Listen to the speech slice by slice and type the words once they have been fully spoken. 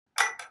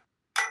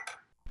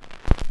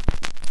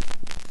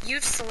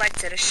You've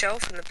selected a show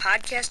from the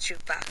Podcast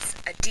Jukebox,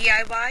 a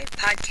DIY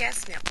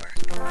podcast network.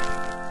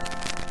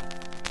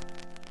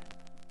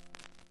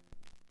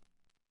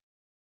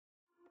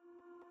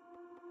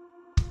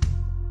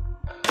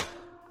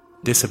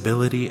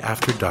 Disability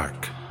After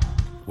Dark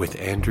with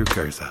Andrew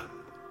Gurza.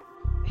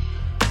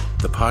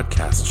 The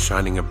podcast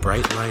shining a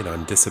bright light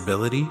on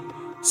disability,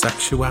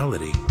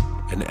 sexuality,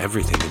 and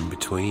everything in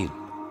between.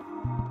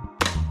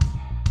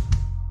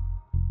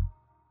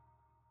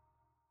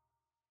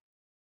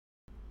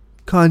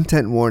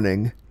 Content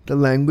warning. The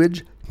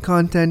language,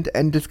 content,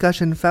 and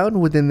discussion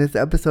found within this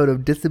episode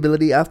of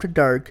Disability After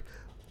Dark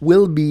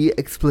will be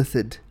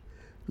explicit.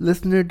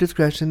 Listener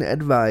discretion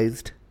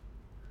advised.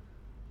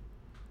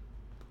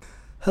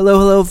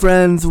 Hello,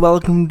 friends.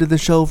 Welcome to the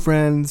show,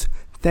 friends.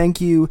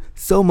 Thank you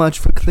so much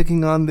for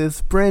clicking on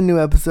this brand new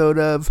episode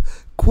of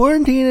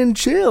Quarantine and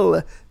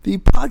Chill, the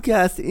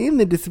podcast in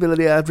the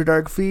Disability After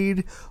Dark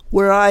feed,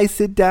 where I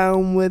sit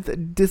down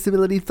with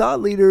disability thought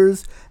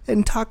leaders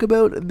and talk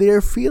about their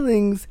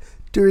feelings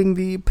during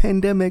the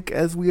pandemic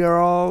as we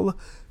are all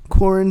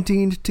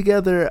quarantined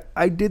together.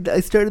 I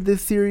started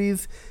this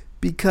series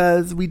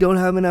because we don't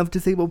have enough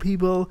disabled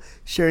people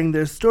sharing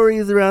their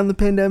stories around the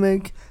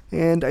pandemic,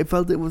 and I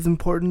felt it was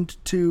important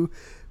to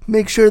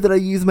make sure that I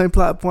use my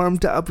platform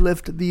to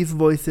uplift these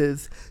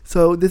voices.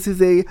 So this is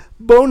a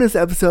bonus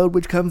episode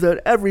which comes out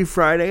every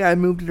Friday. I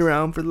moved it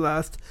around for the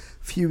last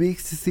few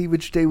weeks to see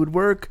which day would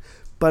work,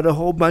 but a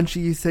whole bunch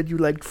of you said you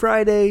liked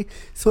Friday.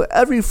 So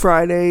every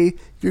Friday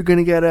you're going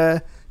to get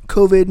a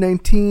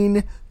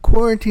COVID-19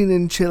 Quarantine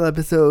and Chill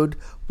episode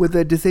with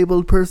a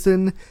disabled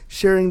person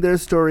sharing their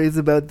stories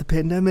about the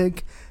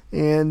pandemic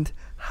and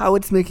how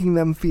it's making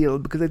them feel,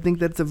 because I think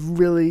that's a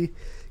really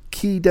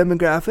key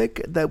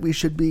demographic that we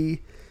should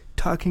be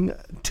talking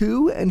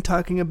to and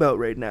talking about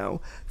right now.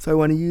 So I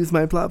want to use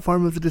my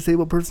platform as a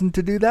disabled person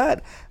to do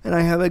that, and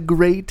I have a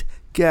great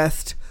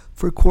guest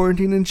for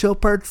Quarantine and Chill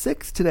Part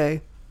 6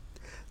 today.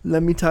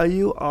 Let me tell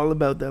you all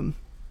about them.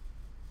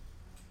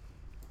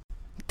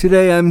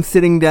 Today I'm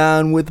sitting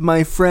down with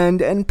my friend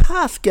and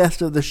past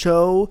guest of the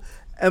show,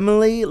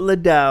 Emily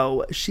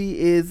Ladau. She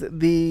is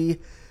the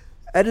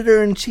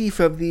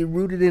editor-in-chief of the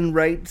Rooted in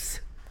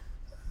Rights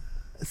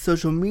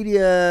social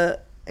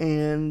media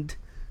and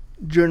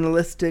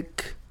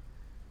journalistic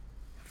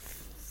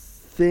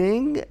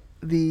thing.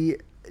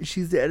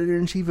 She's the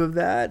editor-in-chief of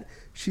that.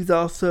 She's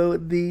also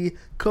the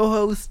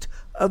co-host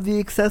of the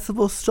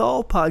Accessible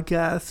Stall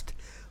podcast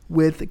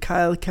with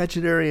Kyle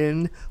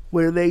Kachaturian,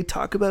 where they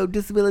talk about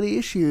disability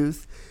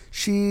issues.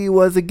 She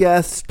was a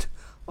guest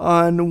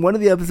on one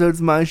of the episodes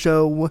of my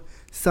show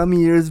some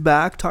years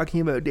back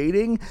talking about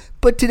dating,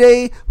 but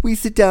today we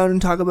sit down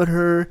and talk about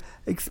her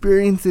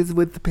experiences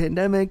with the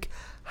pandemic,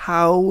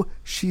 how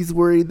she's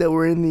worried that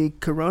we're in the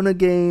Corona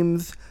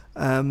games,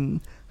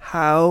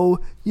 how,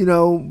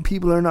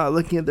 people are not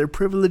looking at their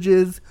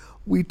privileges.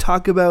 We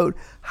talk about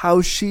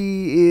how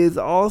she is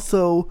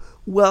also,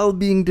 while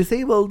being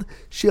disabled,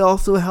 she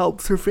also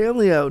helps her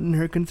family out and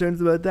her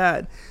concerns about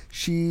that.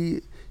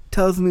 She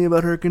tells me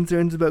about her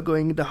concerns about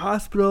going into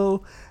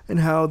hospital and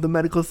how the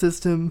medical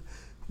system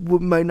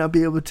might not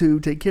be able to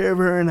take care of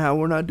her and how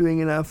we're not doing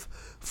enough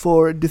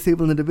for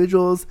disabled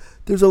individuals.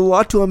 There's a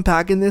lot to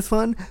unpack in this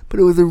one, but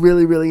it was a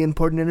really, really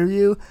important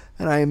interview,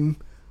 and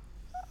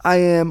I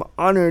am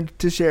honored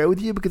to share it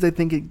with you because I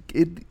think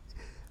it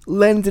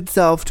lends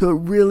itself to a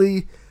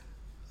really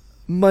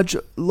much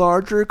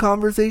larger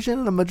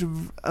conversation,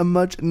 a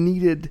much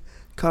needed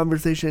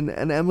conversation,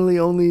 and Emily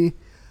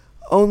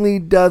only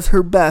does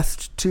her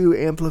best to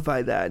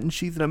amplify that, and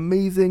she's an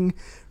amazing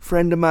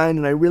friend of mine,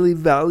 and I really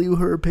value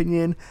her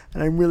opinion,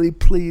 and I'm really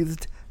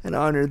pleased and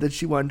honored that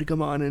she wanted to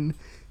come on and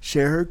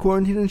share her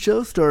Quarantine and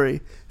Chill story.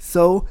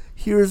 So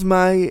here's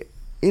my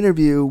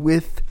interview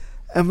with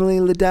Emily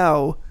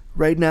Ladau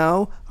right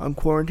now on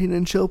Quarantine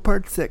and Chill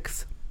Part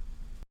 6.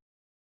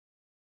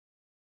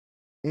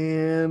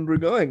 And we're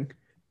going.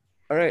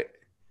 All right.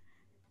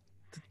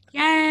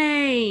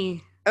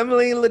 Yay!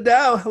 Emily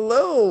Ladau,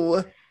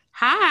 hello.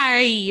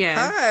 Hi.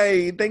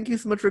 Hi. Thank you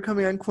so much for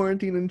coming on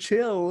Quarantine and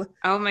Chill.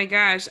 Oh my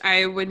gosh,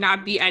 I would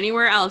not be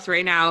anywhere else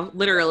right now.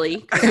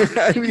 Literally,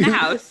 I mean, in the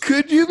house.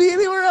 Could you be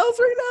anywhere else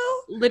right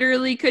now?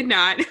 Literally could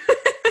not.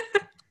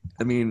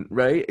 I mean,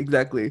 right?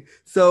 Exactly.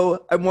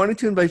 So I wanted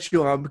to invite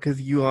you on because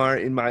you are,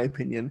 in my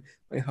opinion,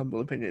 my humble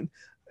opinion,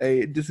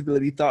 a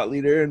disability thought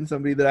leader and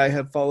somebody that I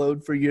have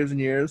followed for years and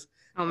years.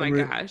 Oh my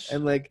gosh.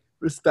 And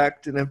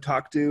respect and have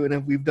talked to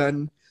and we've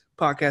done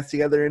podcasts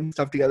together and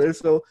stuff together.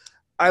 So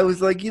I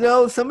was like,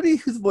 somebody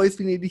whose voice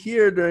we need to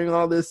hear during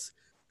all this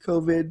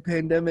COVID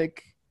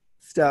pandemic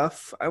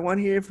stuff. I want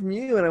to hear from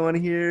you, and I want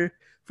to hear,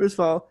 first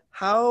of all,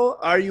 how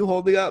are you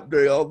holding up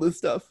during all this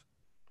stuff?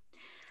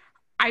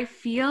 I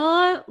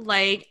feel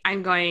like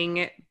I'm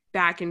going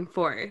back and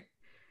forth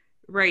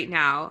right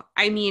now.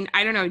 I mean,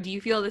 I don't know. Do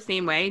you feel the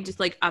same way? Just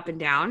like up and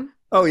down?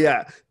 Oh,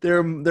 yeah. There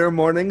are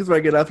mornings where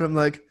I get up and I'm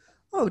like,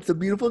 oh, it's a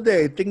beautiful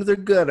day. Things are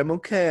good. I'm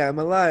okay. I'm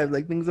alive.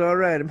 Like, things are all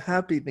right. I'm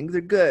happy. Things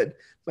are good.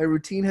 My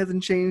routine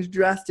hasn't changed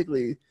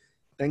drastically.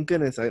 Thank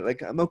goodness.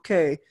 I'm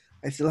okay.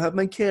 I still have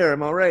my care.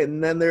 I'm all right.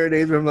 And then there are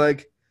days where I'm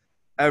like,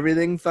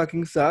 everything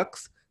fucking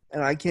sucks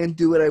and I can't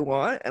do what I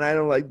want and I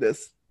don't like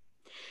this.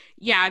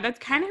 Yeah, that's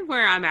kind of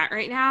where I'm at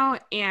right now.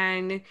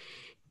 And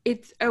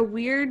it's a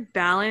weird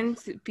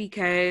balance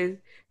because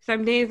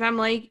some days I'm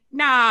like,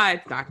 nah,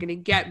 it's not going to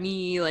get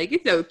me. Like,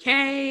 it's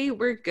okay.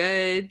 We're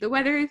good. The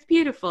weather is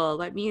beautiful.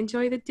 Let me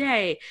enjoy the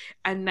day.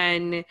 And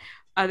then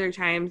other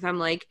times I'm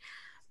like,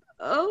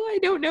 oh, I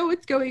don't know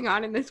what's going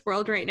on in this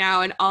world right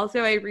now. And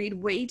also I read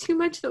way too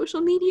much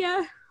social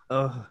media.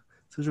 Oh,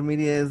 social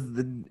media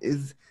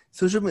is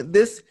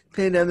this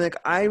pandemic.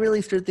 I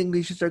really think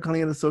we should start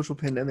calling it a social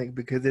pandemic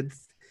because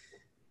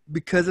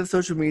of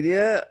social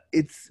media.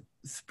 It's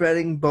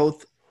spreading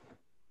both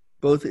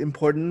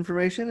important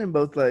information and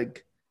both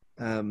like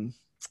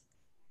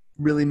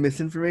really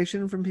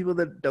misinformation from people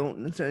that don't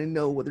necessarily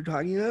know what they're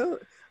talking about,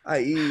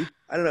 i.e.,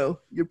 I don't know,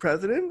 your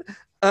president.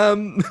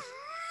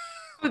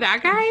 Oh,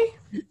 that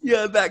guy?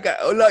 Yeah, that guy.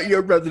 Oh, not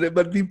your president,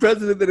 but the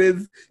president that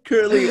is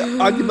currently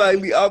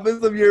occupying the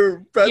office of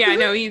your president.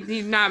 Yeah, no,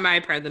 he's not my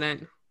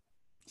president.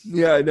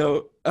 Yeah, I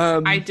know.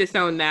 I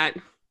disown that.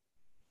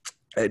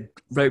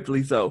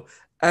 Rightfully so.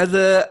 As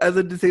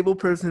a disabled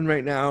person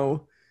right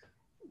now,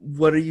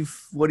 what are you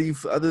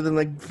other than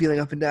like feeling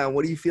up and down?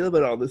 What do you feel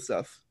about all this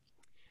stuff?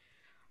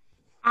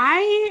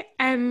 I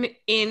am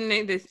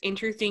in this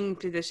interesting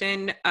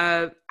position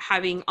of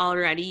having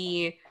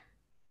already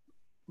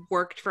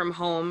worked from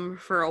home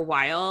for a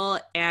while,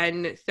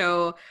 and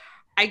so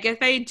I guess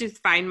I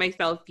just find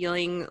myself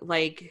feeling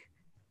like,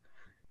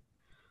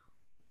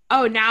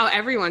 oh, now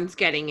everyone's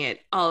getting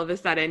it all of a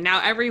sudden.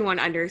 Now everyone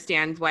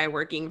understands why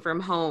working from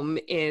home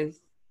is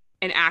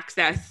an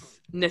access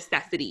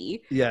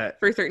necessity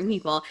for certain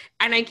people.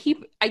 And I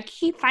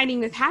keep finding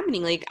this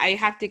happening. Like, I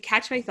have to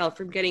catch myself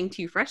from getting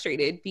too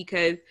frustrated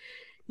because,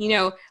 you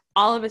know,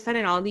 all of a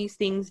sudden all these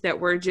things that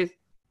were just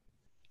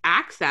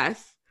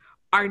access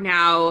are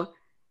now,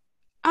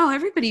 oh,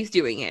 everybody's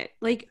doing it.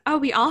 Like, oh,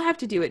 we all have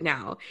to do it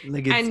now.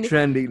 Like, it's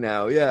trendy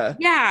now. Yeah.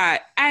 Yeah.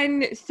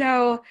 And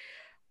so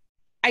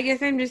I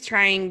guess I'm just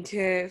trying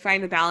to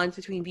find the balance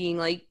between being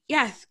like,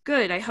 yes,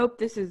 good. I hope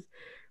this is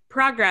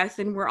progress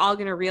and we're all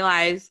going to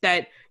realize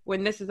that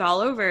when this is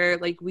all over,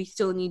 like, we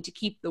still need to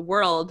keep the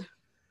world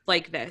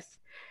like this.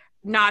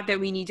 Not that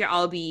we need to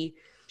all be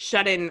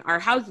shut in our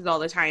houses all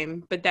the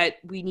time, but that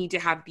we need to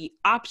have the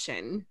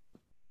option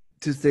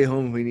to stay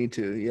home if we need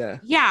to. Yeah.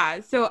 Yeah.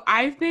 So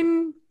I've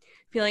been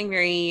feeling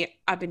very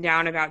up and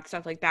down about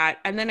stuff like that.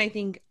 And then I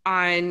think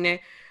on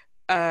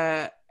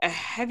a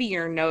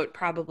heavier note,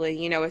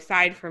 probably, you know,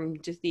 aside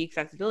from just the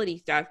accessibility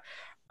stuff,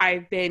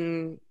 I've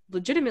been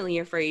legitimately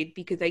afraid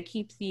because I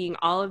keep seeing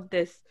all of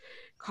this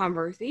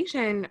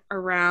conversation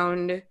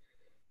around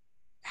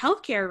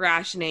healthcare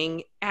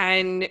rationing.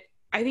 And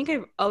I think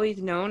I've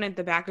always known at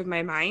the back of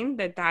my mind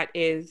that that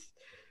is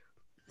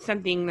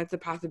something that's a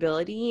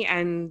possibility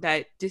and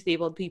that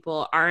disabled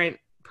people aren't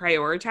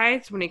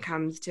prioritized when it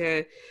comes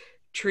to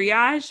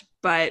triage.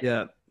 But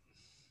yeah,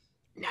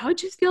 now it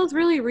just feels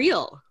really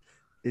real.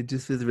 It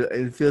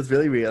feels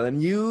really real.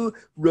 And you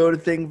wrote a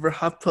thing for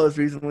HuffPost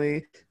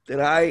recently that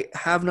I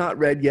have not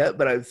read yet,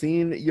 but I've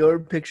seen your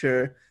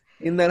picture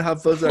in that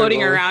HuffPost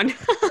floating around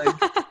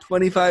like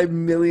 25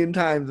 million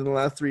times in the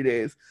last 3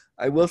 days.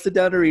 I will sit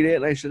down to read it,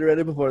 and I should have read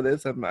it before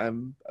this.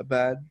 I'm a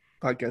bad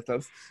podcast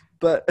host,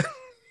 but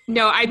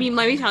no, I mean,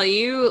 let me tell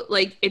you,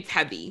 like, it's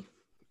heavy.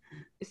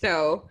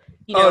 So,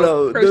 you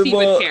know, proceed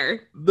with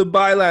care. The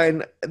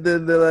byline,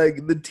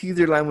 the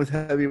teaser line was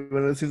heavy.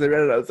 When as soon as I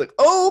read it, I was like,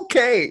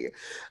 okay,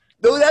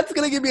 no, that's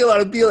gonna give me a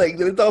lot of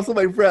feelings, and it's also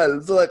my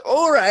friend. So, like,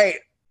 all right,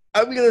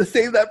 I'm gonna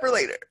save that for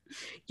later.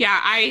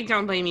 Yeah, I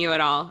don't blame you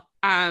at all.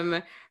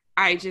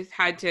 I just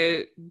had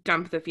to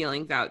dump the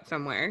feelings out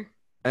somewhere.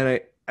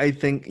 And I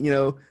think, you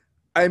know,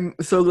 I'm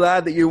so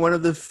glad that you're one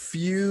of the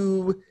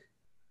few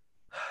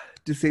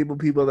disabled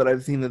people that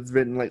I've seen that's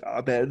written like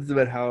op-eds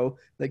about how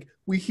like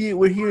we're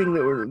hearing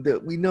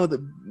that we know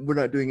that we're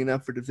not doing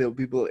enough for disabled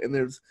people, and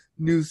there's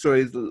news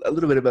stories a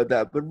little bit about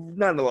that, but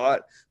not a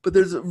lot. But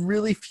there's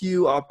really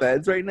few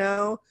op-eds right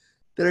now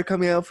that are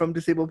coming out from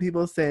disabled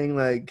people saying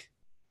like,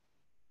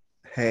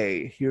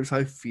 hey, here's how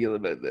I feel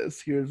about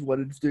this. Here's what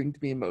it's doing to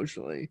me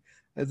emotionally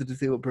as a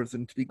disabled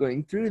person to be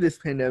going through this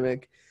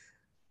pandemic.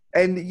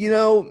 And, you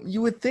know,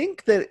 you would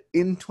think that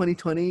in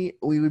 2020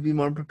 we would be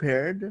more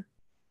prepared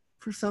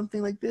for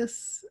something like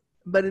this,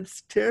 but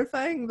it's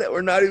terrifying that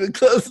we're not even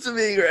close to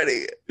being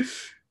ready.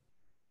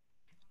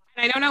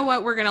 I don't know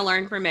what we're going to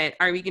learn from it.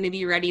 Are we going to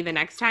be ready the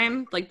next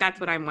time? Like, that's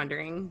what I'm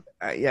wondering.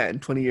 Yeah, in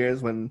 20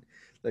 years when,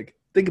 like,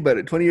 think about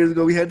it. 20 years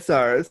ago we had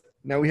SARS.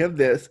 Now we have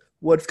this.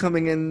 What's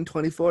coming in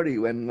 2040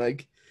 when,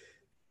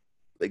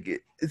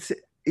 it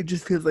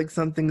just feels like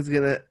something's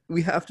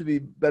we have to be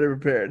better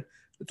prepared.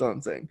 That's all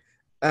I'm saying.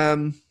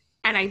 And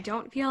I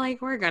don't feel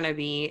like we're going to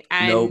be.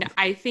 And nope.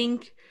 I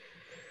think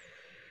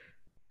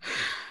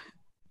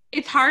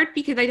it's hard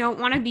because I don't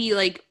want to be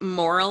like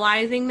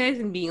moralizing this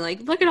and being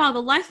like, look at all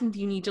the lessons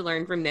you need to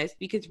learn from this,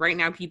 because right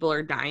now people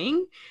are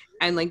dying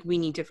and like we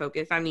need to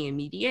focus on the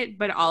immediate,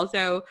 but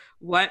also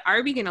what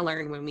are we going to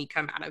learn when we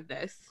come out of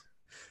this?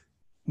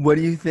 What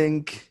do you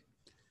think?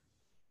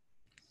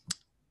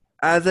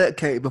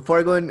 Before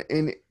I go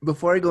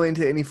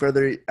into any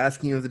further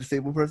asking you as a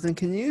disabled person,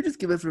 can you just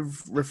give us a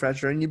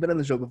refresher? And you've been on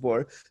the show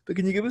before, but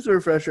can you give us a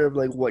refresher of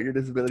like what your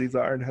disabilities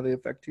are and how they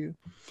affect you?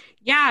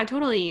 Yeah,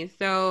 totally.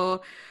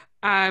 So,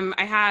 I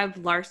have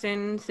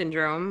Larson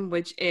syndrome,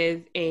 which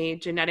is a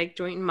genetic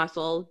joint and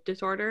muscle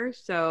disorder.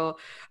 So,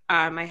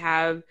 I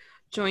have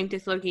joint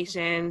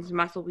dislocations,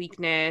 muscle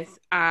weakness.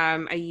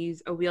 I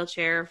use a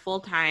wheelchair full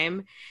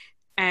time,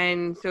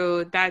 and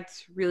so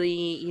that's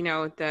really,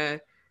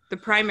 the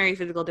primary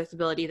physical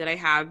disability that I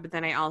have. But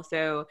then I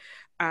also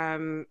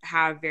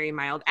have very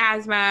mild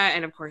asthma,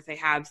 and of course, I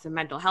have some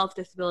mental health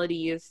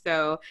disabilities.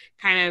 So,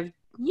 kind of,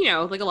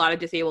 like a lot of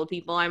disabled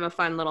people, I'm a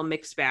fun little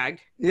mixed bag.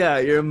 Yeah,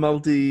 you're a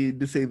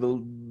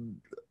multi-disabled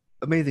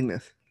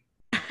amazingness.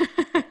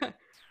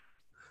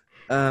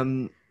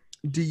 Um,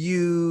 do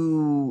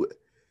you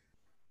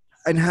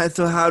and how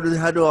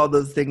do all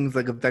those things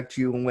like affect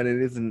you when it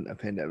isn't a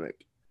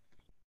pandemic?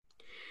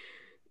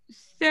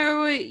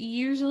 So,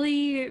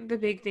 usually the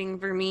big thing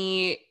for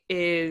me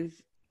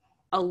is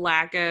a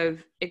lack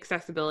of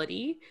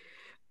accessibility,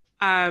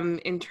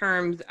 in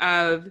terms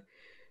of,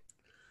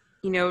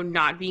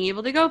 not being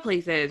able to go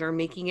places or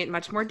making it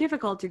much more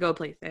difficult to go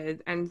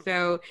places. And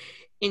so,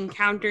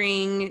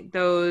 encountering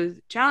those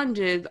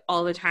challenges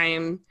all the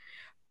time,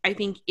 I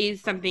think,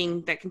 is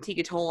something that can take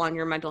a toll on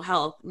your mental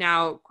health.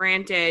 Now,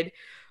 granted,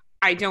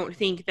 I don't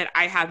think that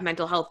I have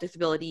mental health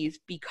disabilities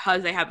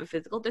because I have a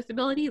physical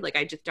disability. Like,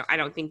 I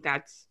don't think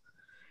that's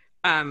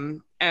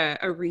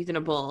a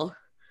reasonable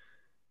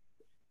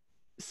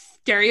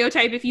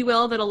stereotype, if you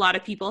will, that a lot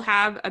of people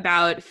have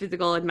about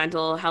physical and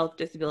mental health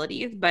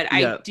disabilities. But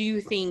I Yeah.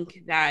 do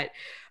think that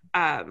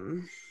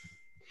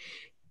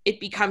it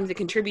becomes a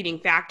contributing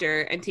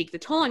factor and takes a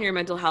toll on your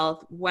mental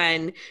health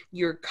when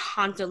you're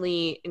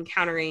constantly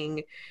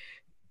encountering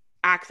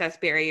access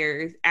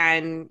barriers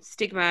and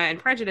stigma and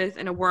prejudice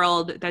in a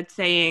world that's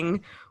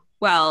saying,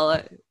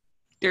 well,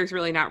 there's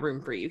really not room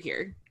for you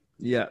here.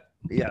 Yeah,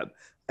 yeah.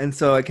 And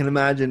so I can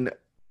imagine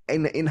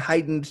in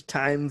heightened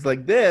times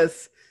like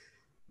this,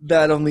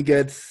 that only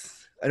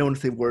gets, I don't want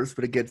to say worse,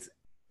 but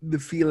the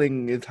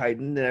feeling is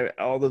heightened and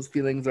all those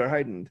feelings are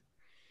heightened.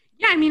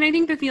 Yeah, I mean, I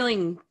think the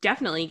feeling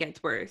definitely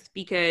gets worse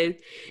because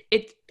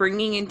it's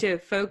bringing into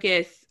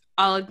focus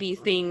all of these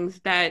things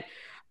that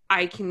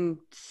I can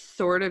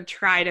sort of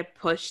try to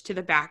push to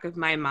the back of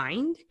my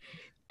mind.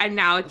 And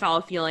now it's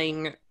all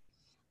feeling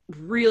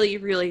really,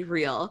 really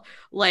real.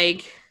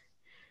 Like,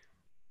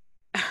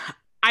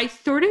 I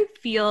sort of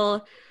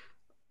feel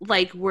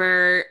like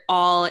we're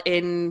all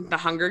in the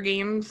Hunger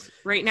Games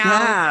right now.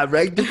 Yeah,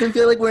 right? Doesn't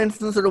feel like we're in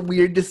some sort of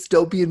weird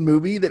dystopian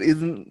movie that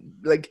isn't,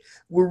 like,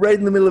 we're right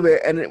in the middle of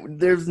it and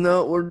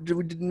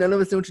none of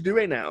us know what to do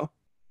right now.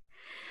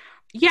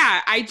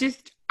 Yeah,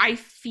 I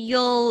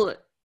feel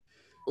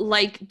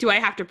like, do I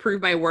have to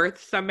prove my worth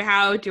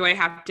somehow? Do I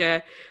have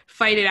to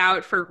fight it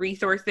out for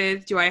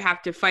resources? Do I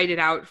have to fight it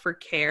out for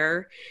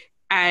care?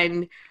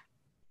 And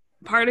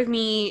part of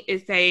me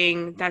is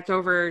saying that's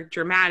over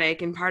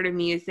dramatic, and part of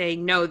me is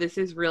saying no, this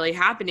is really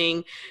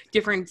happening.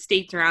 Different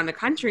states around the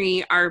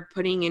country are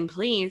putting in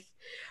place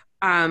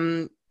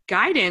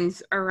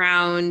guidance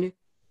around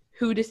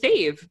who to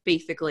save,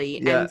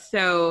 basically. Yeah. And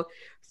so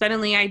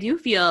suddenly I do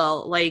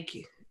feel like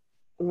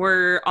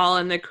we're all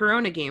in the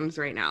Corona Games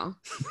right now.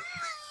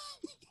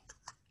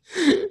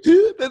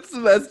 That's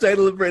the best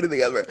title for anything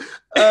ever.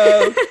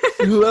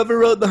 Whoever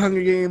wrote The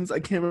Hunger Games,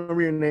 I can't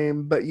remember your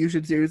name, but you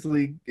should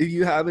seriously, if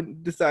you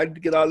haven't decided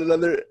to get on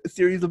another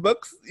series of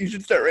books, you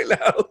should start right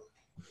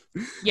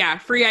now. Yeah,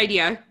 free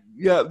idea.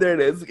 Yeah, there it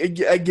is.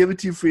 I give it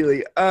to you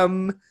freely.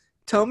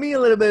 Tell me a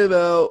little bit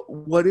about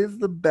what is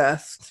the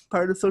best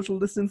part of social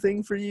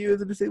distancing for you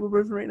as a disabled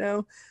person right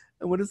now,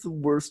 and what is the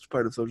worst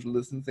part of social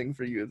distancing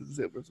for you as a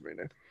disabled person right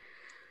now?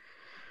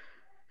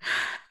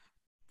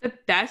 The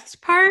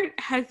best part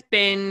has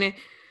been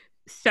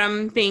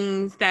some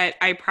things that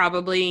I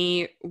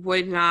probably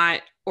would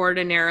not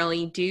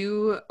ordinarily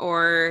do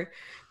or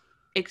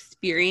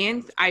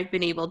experience. I've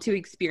been able to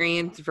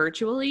experience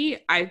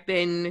virtually. I've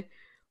been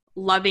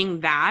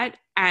loving that.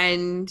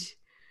 And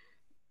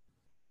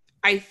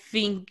I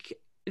think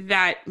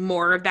that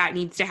more of that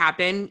needs to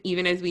happen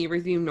even as we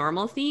resume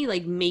normalcy,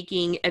 like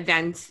making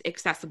events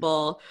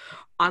accessible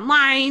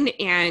online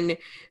and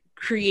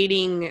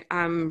creating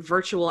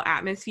virtual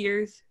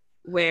atmospheres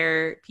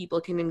where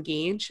people can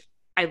engage.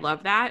 I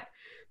love that.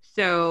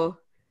 So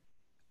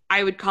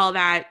I would call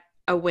that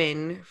a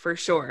win for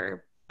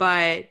sure.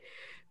 But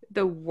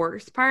the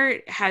worst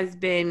part has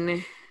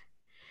been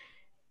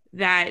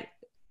that,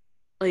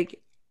 like,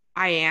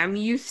 I am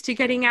used to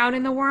getting out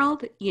in the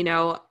world.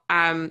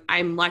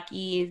 I'm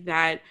lucky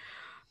that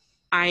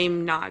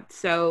I'm not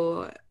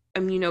so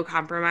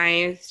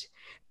immunocompromised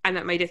and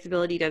that my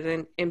disability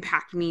doesn't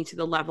impact me to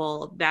the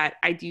level that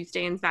I do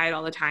stay inside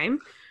all the time.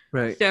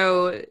 Right.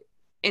 So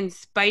in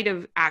spite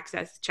of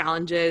access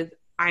challenges,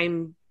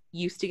 I'm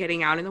used to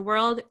getting out in the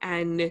world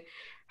and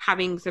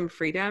having some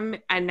freedom.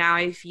 And now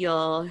I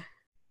feel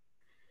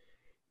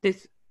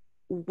this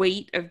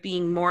weight of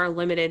being more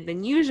limited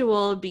than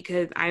usual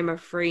because I'm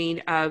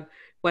afraid of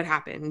what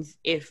happens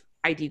if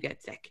I do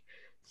get sick.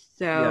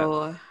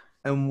 So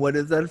and what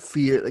is that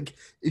fear? Like,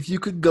 if you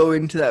could go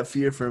into that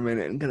fear for a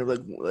minute and kind of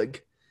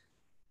like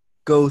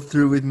go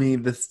through with me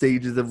the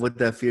stages of what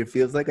that fear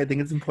feels like. I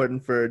think it's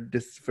important for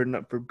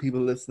people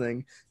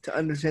listening to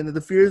understand that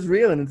the fear is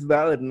real and it's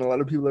valid, and a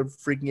lot of people are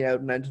freaking out.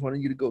 And I just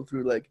wanted you to go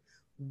through, like,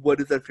 what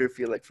does that fear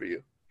feel like for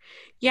you?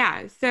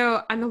 Yeah.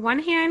 So on the one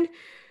hand,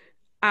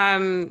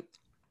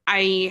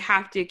 I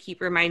have to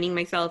keep reminding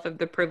myself of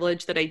the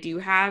privilege that I do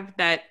have,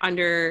 that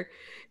under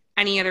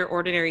any other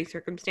ordinary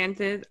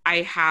circumstances,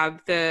 I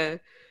have the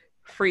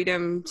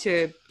freedom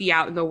to be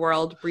out in the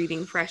world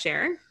breathing fresh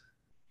air.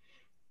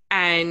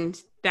 And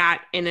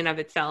that in and of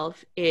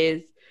itself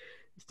is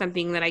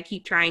something that I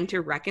keep trying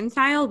to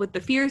reconcile with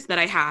the fears that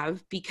I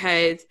have,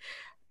 because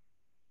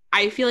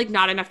I feel like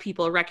not enough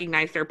people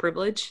recognize their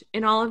privilege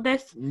in all of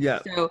this. Yeah.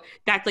 So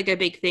that's like a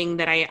big thing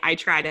that I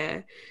try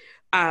to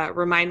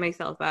remind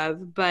myself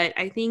of. But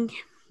I think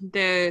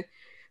the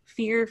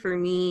fear for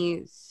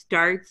me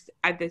starts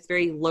at this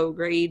very low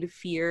grade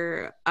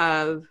fear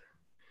of,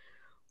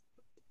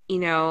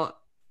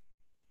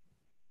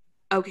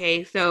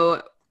 okay,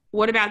 so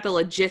what about the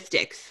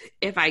logistics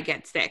if I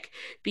get sick?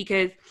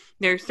 Because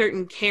there's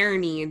certain care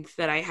needs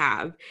that I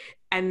have.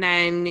 And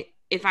then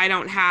if I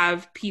don't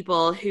have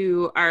people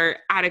who are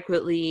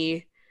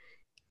adequately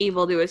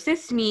able to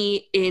assist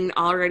me in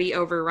already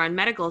overrun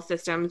medical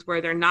systems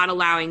where they're not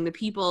allowing the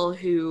people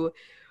who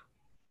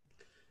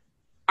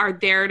are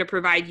there to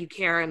provide you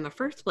care in the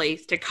first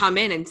place to come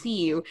in and see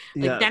you,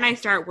 then I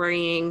start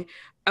worrying,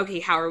 okay,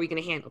 how are we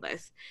going to handle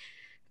this?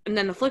 And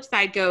then the flip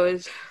side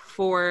goes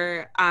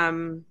for,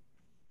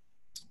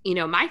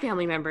 my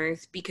family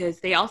members, because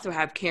they also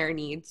have care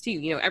needs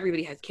too.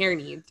 Everybody has care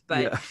needs,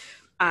 but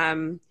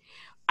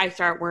I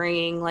start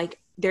worrying, like,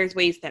 there's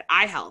ways that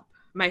I help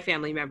my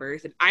family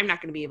members and I'm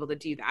not going to be able to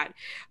do that.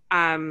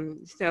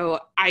 So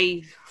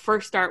I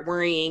first start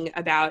worrying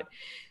about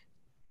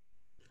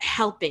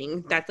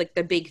helping. That's like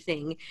the big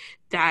thing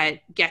that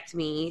gets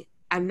me.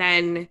 And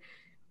then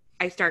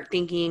I start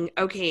thinking,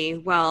 okay,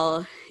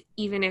 well,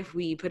 even if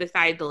we put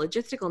aside the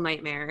logistical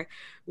nightmare,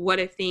 what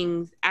if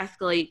things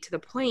escalate to the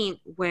point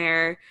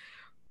where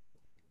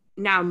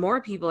now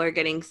more people are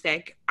getting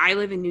sick? I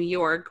live in New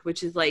York,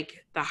 which is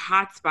like the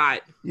hot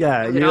spot.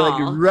 Yeah, you're like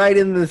right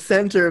in the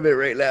center of it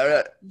right now.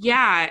 Right?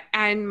 Yeah,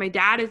 and my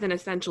dad is an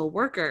essential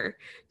worker.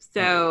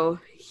 So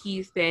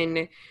he's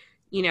been,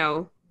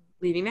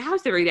 leaving the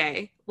house every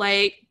day.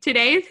 Like,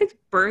 today is his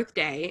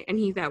birthday and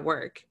he's at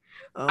work.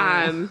 Part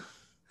of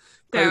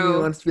me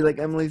wants to be like,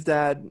 Emily's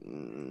dad,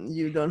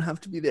 you don't have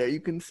to be there.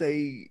 You can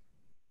say,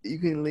 you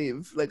can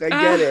leave. Like, I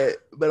get it,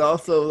 but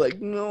also,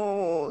 like,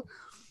 no.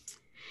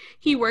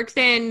 He works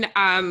in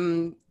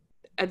the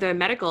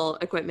medical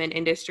equipment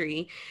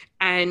industry.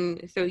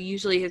 And so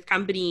usually his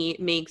company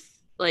makes,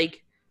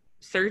 like,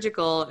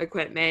 surgical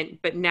equipment,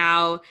 but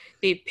now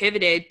they've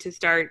pivoted to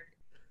start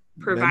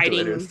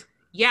providing...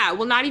 Yeah,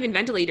 well, not even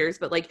ventilators,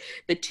 but like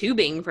the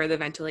tubing for the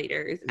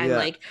ventilators and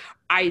like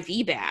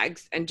IV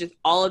bags and just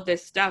all of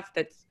this stuff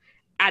that's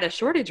at a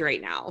shortage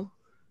right now.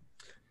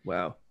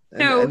 Wow.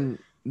 So and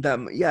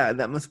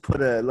that must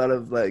put a lot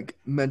of like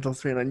mental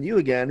strain on you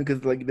again,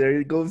 because like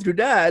there goes your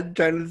dad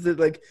trying to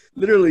like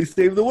literally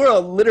save the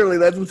world. Literally,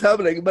 that's what's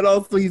happening. But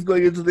also he's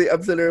going into the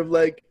epicenter of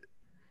like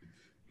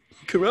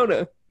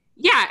Corona.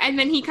 Yeah, and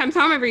then he comes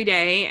home every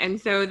day,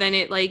 and so then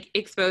it like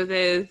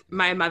exposes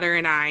my mother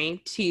and I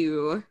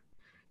to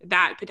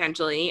that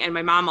potentially, and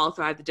my mom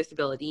also has a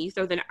disability,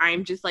 so then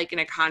I'm just like in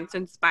a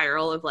constant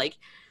spiral of like,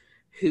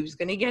 who's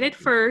gonna get it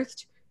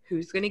first,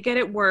 who's gonna get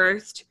it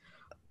worst,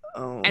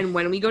 and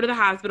when we go to the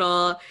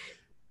hospital,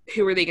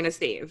 who are they gonna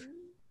save?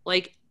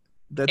 Like,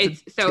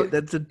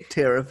 that's a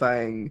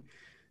terrifying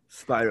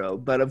spiral,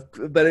 but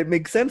it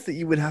makes sense that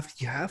you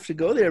have to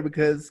go there,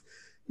 because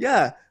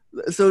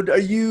so are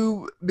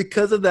you,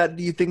 because of that,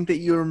 do you think that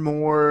you're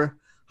more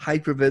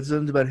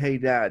hyper-vigilant about, hey,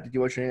 Dad, did you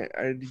wash your hands?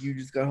 Or did you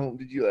just go home?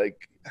 Did you,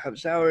 like, have a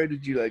shower?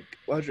 Did you, like,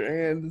 wash your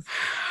hands?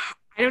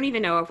 I don't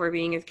even know if we're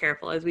being as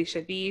careful as we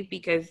should be,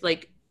 because,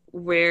 like,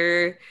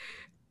 we're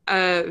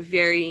a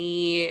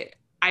very,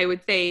 I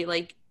would say,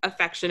 like,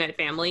 affectionate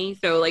family.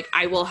 So, like,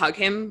 I will hug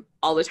him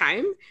all the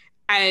time.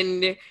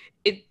 And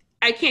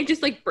I can't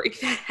just, like,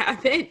 break that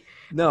habit.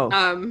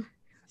 No.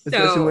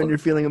 Especially when you're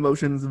feeling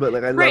emotions, but,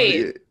 like, I love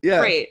you. Yeah.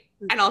 Right.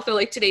 And also,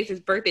 like, today's his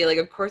birthday. Like,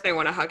 of course I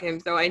want to hug him.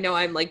 So I know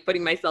I'm, like,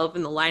 putting myself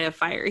in the line of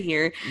fire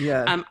here.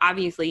 Yeah.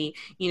 Obviously,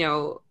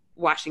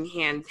 washing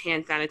hands,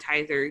 hand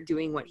sanitizer,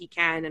 doing what he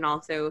can. And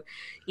also,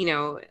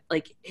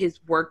 like, his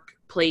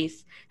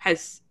workplace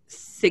has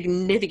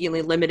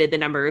significantly limited the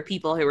number of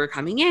people who are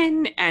coming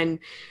in. And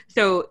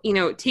so,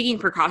 taking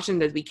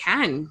precautions as we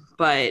can.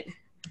 But,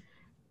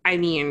 I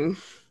mean,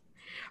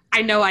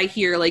 I know I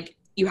hear, like,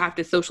 you have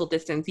to social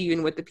distance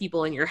even with the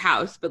people in your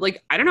house. But,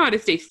 like, I don't know how to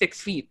stay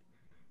 6 feet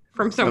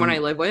from someone I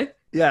live with.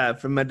 Yeah,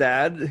 from my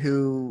dad,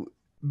 who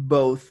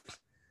both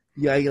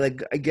Yeah,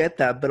 I get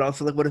that, but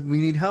also like, what if we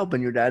need help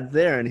and your dad's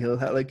there and he'll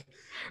have like,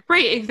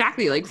 Right,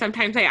 exactly. Like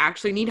sometimes I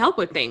actually need help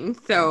with things.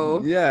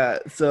 So, yeah.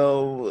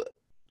 So,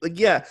 like,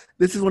 yeah,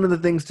 this is one of the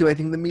things too. I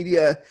think the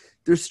media,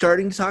 they're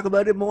starting to talk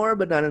about it more,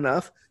 but not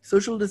enough.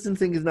 Social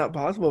distancing is not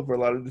possible for a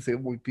lot of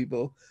disabled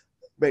people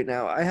right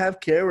now. I have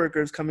care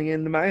workers coming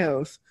into my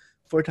house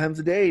 4 times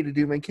a day to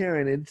do my care,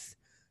 and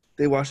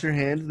they wash their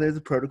hands and there's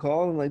a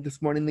protocol. And like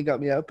this morning, they got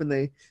me up and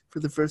they, for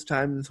the first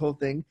time in this whole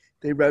thing,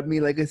 they rubbed me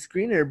like a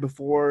screener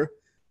before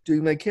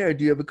doing my care.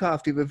 Do you have a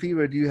cough? Do you have a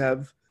fever? Do you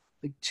have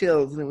like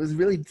chills? And it was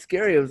really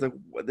scary. I was like,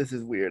 what? This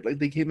is weird. Like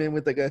they came in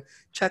with like a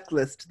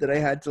checklist that I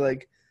had to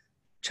like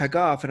check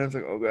off, and I was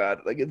like, oh god,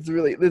 like this is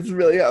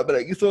really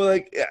happening. So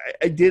like yeah,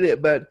 I did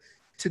it, but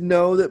to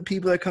know that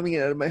people are coming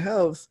in out of my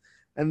house,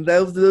 and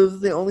those are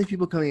the only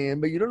people coming in,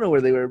 but you don't know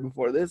where they were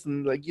before this,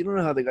 and like you don't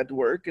know how they got to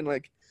work, and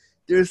like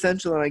they're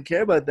essential, and I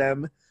care about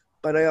them,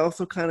 but I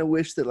also kind of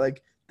wish that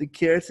like the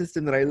care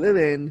system that I live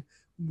in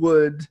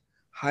would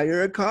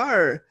hire a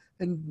car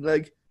and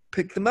like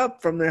pick them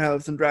up from their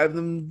house and drive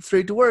them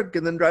straight to work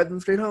and then drive them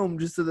straight home,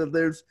 just so that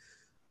there's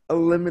a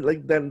limit.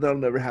 Like that'll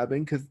never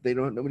happen because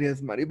nobody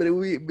has money, but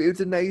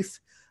it's a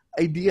nice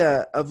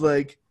idea of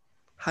like,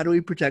 how do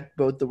we protect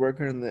both the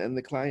worker and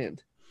the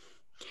client?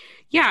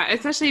 yeah,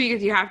 especially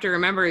because you have to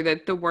remember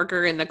that the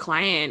worker and the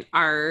client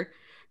are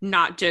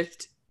not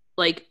just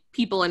like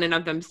people in and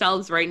of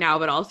themselves right now,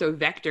 but also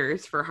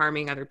vectors for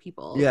harming other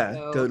people. Yeah,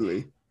 So,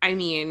 totally. I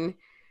mean,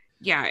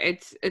 yeah,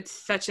 it's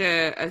such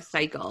a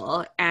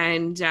cycle.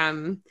 And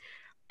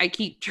I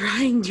keep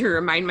trying to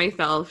remind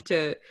myself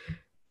to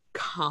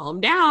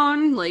calm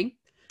down, like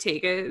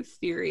take a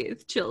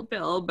serious chill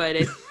pill, but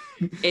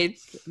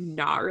it's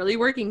not really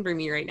working for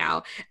me right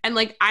now. And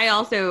like I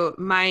also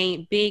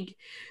my big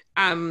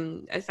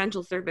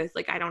essential service,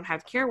 like I don't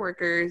have care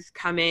workers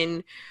come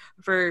in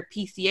for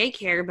PCA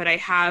care, but I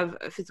have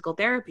physical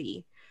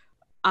therapy.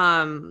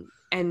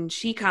 And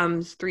she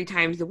comes 3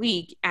 times a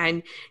week,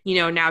 and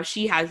now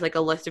she has like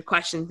a list of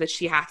questions that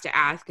she has to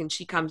ask, and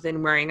she comes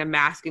in wearing a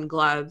mask and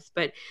gloves,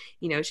 but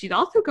she's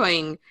also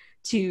going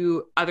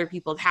to other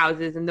people's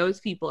houses, and those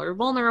people are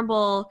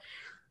vulnerable.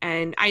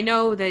 And I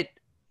know that,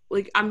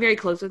 like, I'm very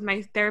close with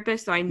my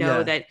therapist, so I know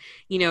Yeah.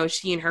 that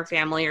she and her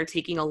family are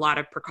taking a lot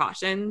of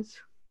precautions.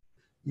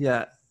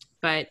 Yeah.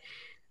 But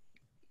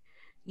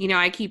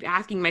I keep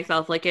asking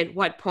myself, like, at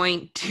what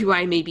point do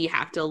I maybe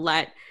have to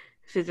let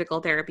physical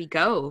therapy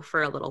go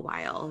for a little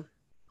while?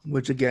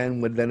 Which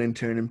again would then in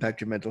turn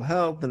impact your mental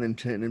health, and in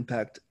turn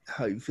impact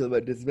how you feel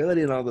about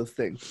disability and all those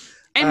things.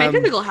 And my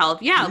physical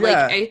health, yeah.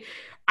 Yeah. Like,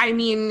 I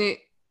mean,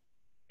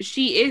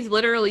 she is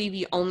literally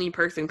the only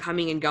person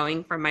coming and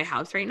going from my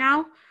house right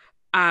now,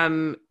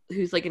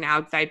 who's like an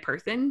outside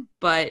person.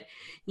 But,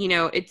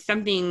 it's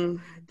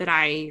something that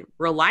I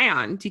rely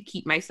on to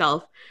keep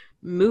myself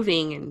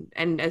moving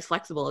and as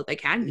flexible as I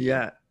can be.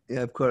 Yeah,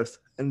 of course.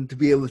 And to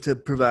be able to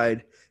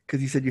provide,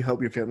 because you said you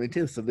help your family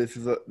too, so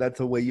that's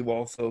a way you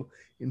also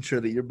ensure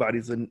that your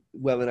body's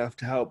well enough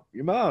to help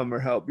your mom or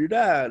help your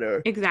dad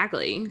or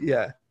Exactly.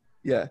 yeah.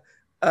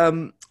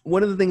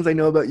 One of the things I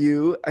know about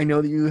you, I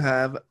know that you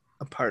have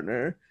a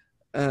partner.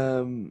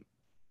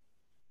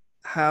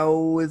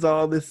 How is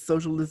all this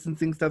social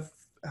distancing stuff?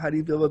 How do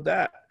you feel about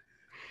that?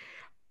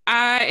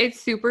 It's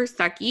super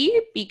sucky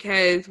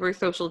because we're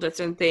social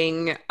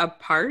distancing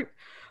apart.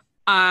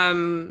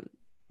 But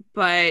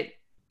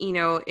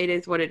it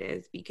is what it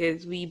is,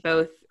 because we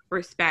both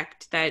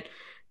respect that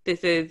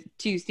this is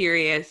too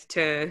serious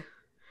to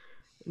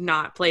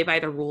not play by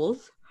the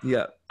rules.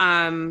 Yeah.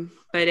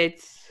 But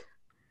it's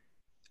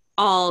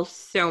all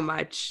so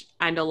much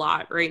and a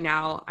lot right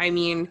now. I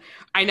mean,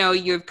 I know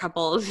you have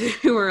couples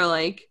who are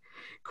like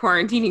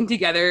quarantining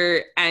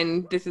together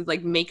and this is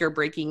like make or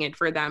breaking it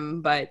for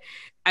them, but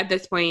at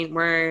this point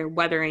we're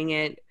weathering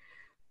it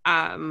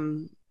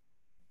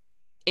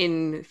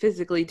in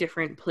physically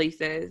different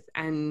places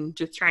and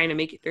just trying to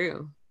make it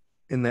through.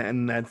 And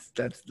that's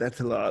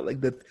a lot.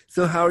 Like that.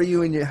 So how are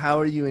you and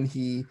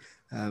he?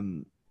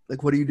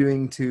 Like, what are you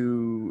doing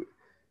to?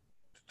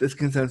 This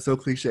can sound so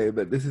cliche,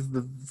 but this is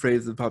the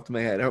phrase that popped in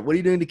my head. What are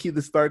you doing to keep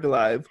the spark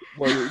alive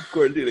while you're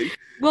quarantining?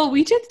 Well,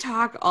 we just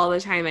talk all the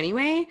time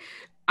anyway.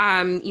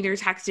 Either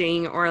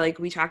texting or like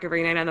we talk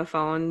every night on the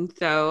phone.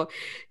 So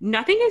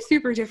nothing is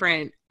super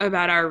different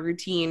about our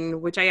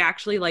routine, which I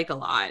actually like a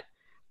lot.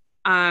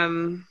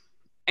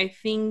 I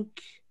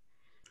think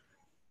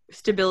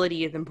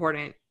stability is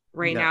important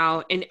right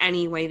now in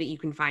any way that you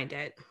can find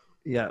it.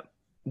 Yeah.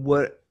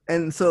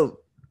 And so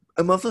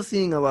I'm also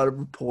seeing a lot of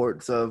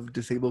reports of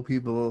disabled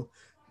people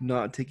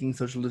not taking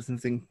social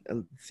distancing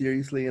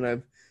seriously, and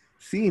I've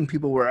seen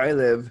people where I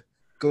live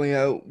going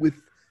out with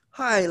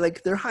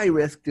they're high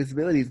risk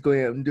disabilities,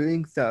 going out and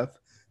doing stuff.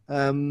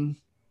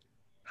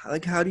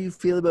 Like, how do you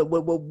feel about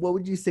what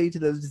would you say to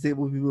those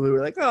disabled people who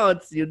are like, oh,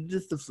 it's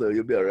just the flu,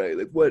 you'll be all right?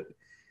 Like, what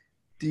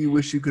do you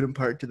wish you could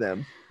impart to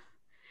them?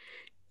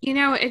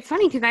 It's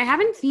funny because I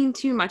haven't seen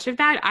too much of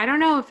that. I don't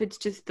know if it's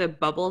just the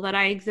bubble that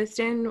I exist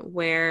in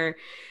where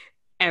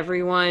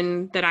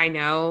everyone that I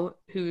know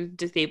who's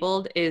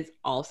disabled is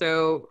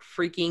also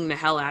freaking the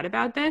hell out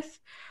about this.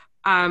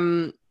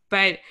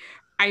 But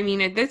I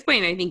mean, at this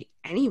point, I think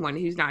anyone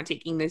who's not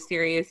taking this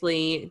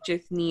seriously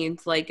just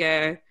needs like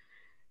a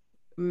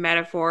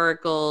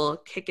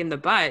metaphorical kick in the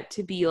butt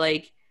to be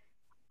like,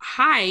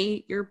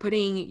 hi, you're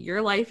putting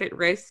your life at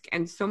risk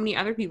and so many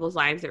other people's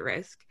lives at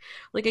risk.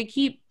 Like, I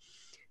keep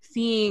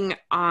seeing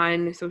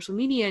on social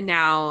media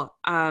now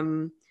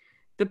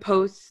the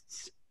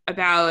posts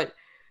about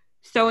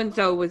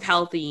so-and-so was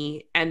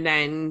healthy and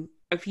then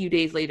a few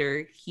days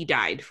later he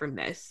died from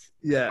this.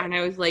 Yeah. And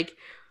I was like,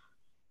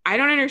 I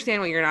don't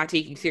understand what you're not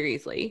taking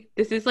seriously.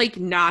 This is like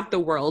not the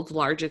world's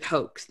largest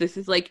hoax. This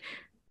is like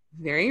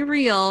very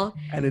real.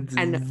 And it's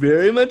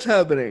very much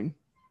happening.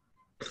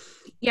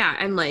 Yeah.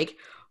 And like,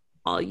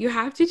 all you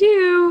have to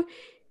do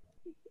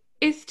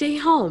is stay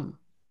home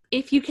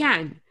if you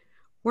can.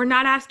 We're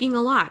not asking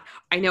a lot.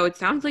 I know it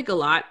sounds like a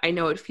lot. I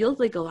know it feels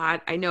like a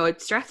lot. I know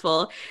it's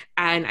stressful.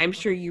 And I'm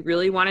sure you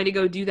really wanted to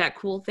go do that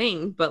cool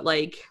thing. But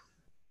like.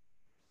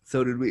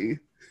 So did we.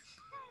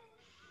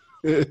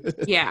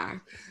 Yeah.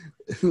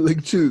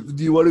 Like, choose.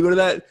 Do you want to go to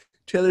that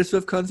Taylor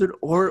Swift concert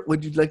or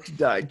would you like to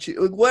die?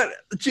 Like, what?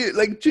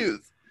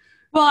 Choose.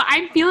 Well,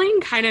 I'm feeling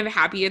kind of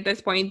happy at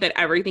this point that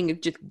everything is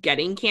just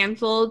getting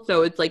canceled.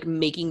 So it's like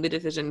making the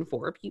decision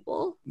for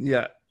people.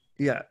 Yeah.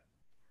 Yeah.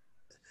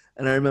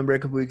 And I remember a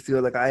couple weeks ago,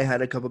 like I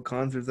had a couple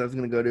concerts I was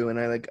going to go to, and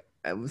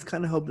I was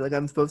kind of hoping, like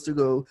I'm supposed to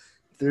go.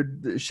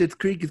 Schitt's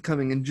Creek is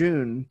coming in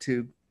June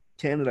to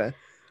Canada.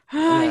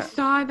 I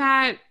saw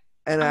that.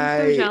 And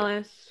I'm so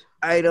jealous.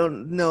 I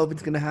don't know if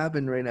it's going to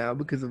happen right now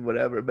because of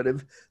whatever, but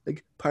if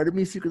like part of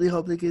me secretly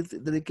hopes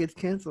that it gets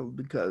canceled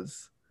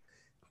because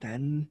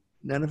then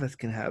none of us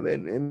can have it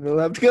and we'll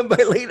have to come by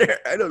later.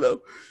 I don't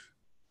know.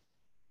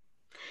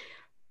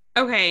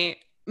 Okay,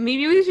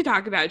 maybe we should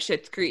talk about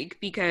Schitt's Creek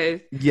because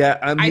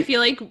I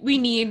feel like we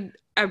need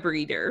a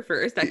breather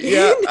for a second.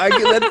 Yeah,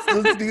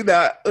 let's do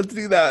that. Let's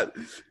do that.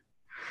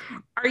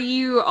 Are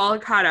you all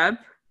caught up?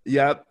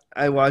 Yep.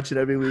 I watch it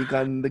every week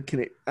on the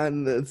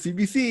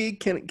CBC,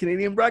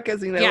 Canadian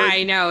Broadcasting Network. Yeah,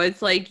 I know.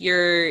 It's like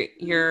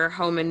your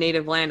home and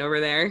native land over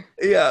there.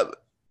 Yeah,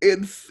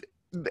 it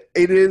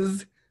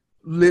is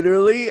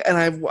literally, and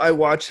I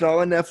watch it all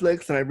on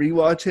Netflix, and I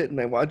rewatch it, and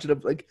I watch it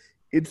up. Like,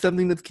 it's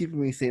something that's keeping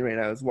me sane right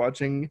now. Is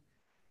watching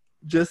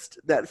just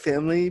that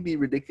family be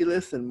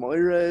ridiculous, and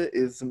Moira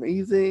is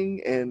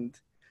amazing, and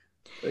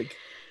like.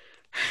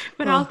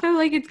 But also,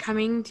 like, it's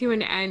coming to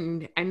an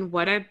end, and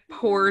what a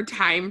poor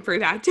time for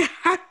that to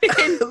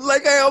happen.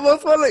 Like, I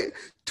almost want to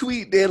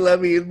tweet Dan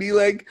Levy and be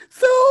like,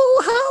 so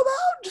how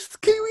about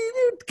just can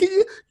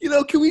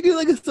we do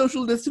like a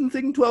social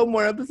distancing 12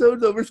 more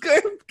episodes over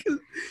Skype?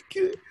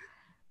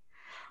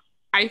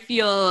 I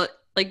feel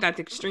like that's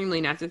extremely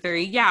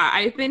necessary. Yeah,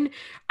 I've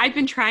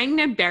been trying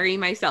to bury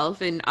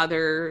myself in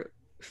other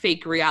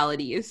fake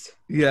realities.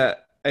 Yeah,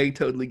 I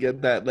totally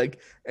get that. Like,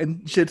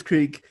 and Schitt's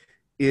Creek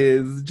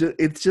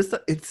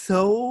it's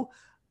so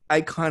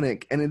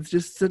iconic, and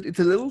it's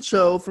a little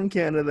show from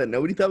Canada that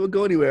nobody thought would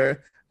go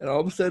anywhere, and all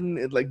of a sudden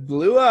it like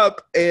blew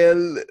up,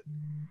 and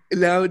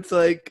now it's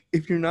like,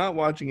 if you're not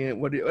watching it,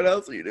 what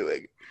else are you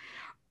doing?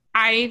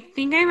 I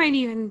think I might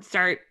even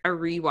start a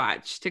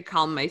rewatch to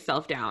calm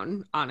myself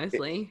down,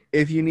 honestly.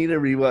 If you need a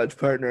rewatch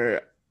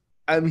partner,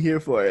 I'm here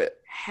for it.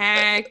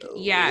 Heck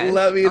yes.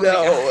 Let me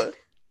know.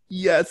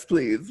 Yes,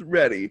 please.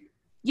 Ready.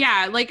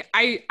 Yeah, like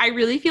I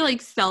really feel like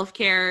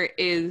self-care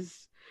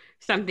is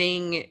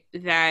something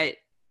that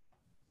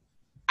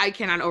I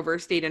cannot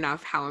overstate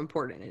enough how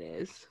important it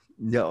is.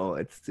 No,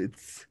 it's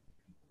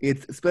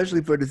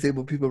especially for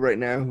disabled people right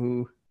now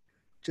who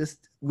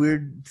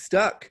we're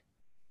stuck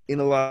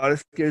in a lot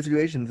of scary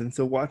situations. And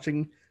so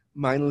watching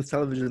mindless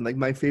television, like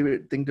my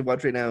favorite thing to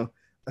watch right now,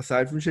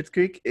 aside from Schitt's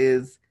Creek,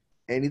 is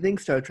anything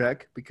Star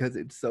Trek because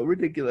it's so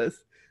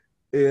ridiculous.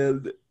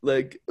 And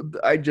like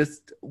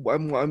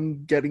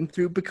I'm getting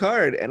through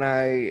Picard,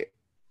 and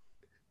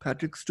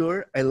Patrick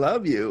Stewart, I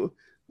love you.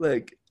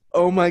 Like,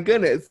 oh my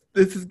goodness,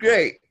 this is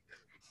great.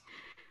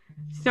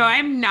 So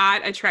I'm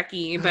not a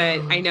Trekkie,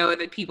 but I know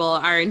that people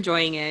are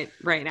enjoying it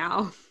right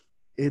now.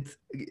 If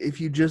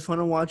you just want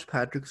to watch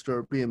Patrick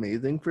Stewart be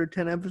amazing for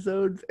 10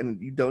 episodes,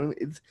 and you don't,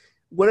 it's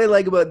what I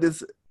like about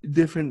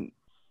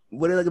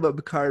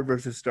Picard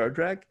versus Star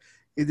Trek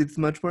is it's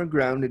much more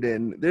grounded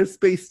in, there's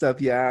space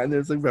stuff, yeah, and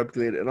there's like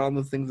Replicate, and all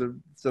those things are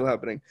still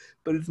happening,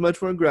 but it's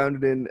much more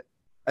grounded in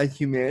a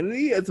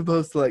humanity as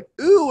opposed to like,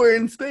 ooh, we're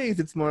in space.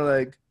 It's more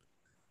like,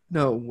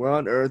 no, we're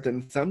on Earth,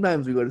 and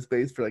sometimes we go to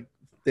space for like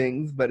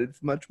things, but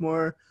it's much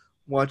more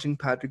watching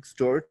Patrick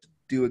Stewart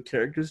do a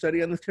character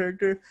study on this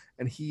character,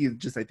 and he is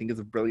just, I think, is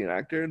a brilliant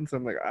actor, and so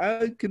I'm like,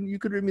 you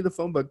could read me the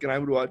phone book and I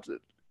would watch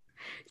it.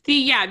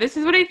 See, yeah, this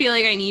is what I feel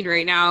like I need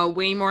right now.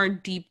 Way more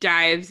deep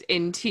dives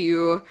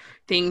into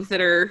things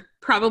that are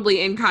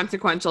probably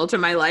inconsequential to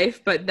my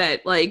life, but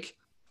that like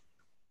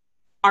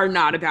are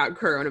not about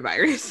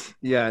coronavirus.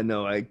 Yeah,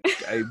 no, I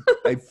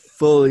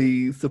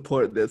fully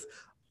support this.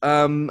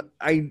 I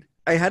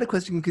had a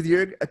question because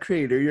you're a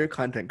creator, you're a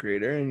content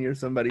creator, and you're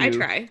somebody who, I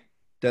try.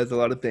 does a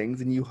lot of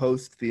things, and you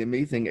host the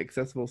amazing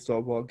Accessible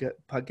Stall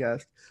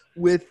podcast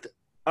with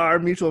our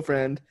mutual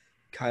friend,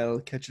 Kyle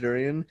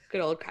Ketchadurian.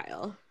 Good old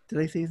Kyle. Did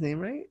I say his name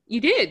right? You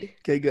did.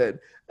 Okay, good.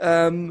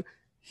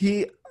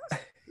 He,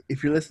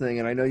 if you're listening,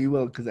 and I know you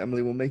will because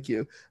Emily will make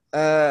you,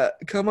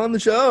 come on the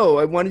show.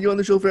 I wanted you on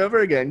the show forever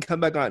again. Come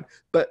back on.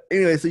 But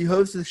anyway, so you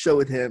host the show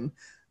with him.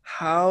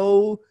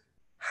 How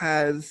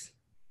has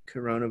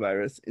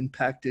coronavirus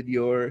impacted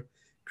your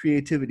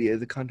creativity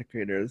as a content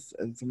creator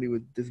and somebody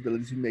with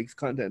disabilities who makes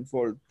content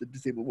for the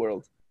disabled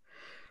world?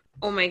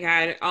 Oh my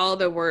God, all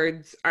the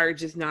words are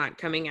just not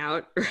coming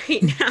out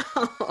right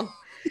now.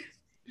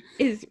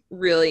 Is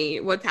really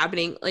what's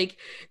happening. Like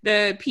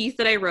the piece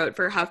that I wrote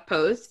for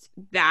HuffPost,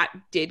 that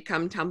did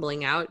come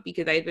tumbling out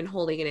because I had been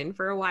holding it in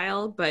for a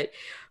while, but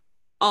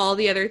all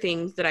the other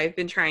things that I've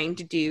been trying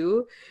to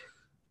do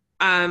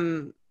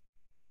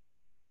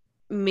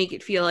make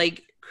it feel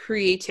like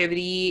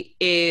creativity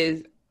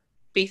is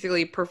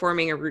basically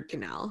performing a root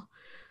canal.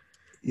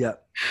 Yeah.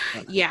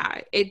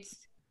 Yeah,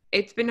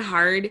 it's been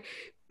hard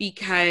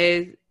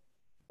because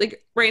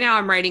like right now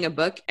I'm writing a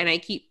book and I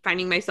keep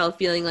finding myself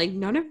feeling like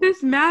none of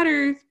this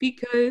matters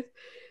because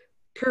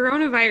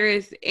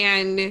coronavirus.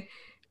 And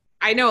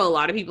I know a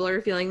lot of people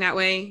are feeling that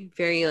way,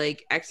 very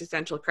like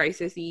existential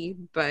crisis-y,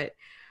 but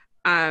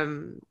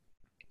I'm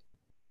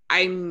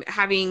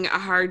having a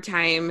hard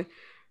time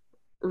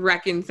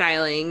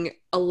reconciling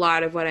a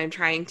lot of what I'm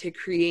trying to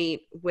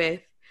create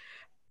with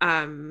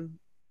the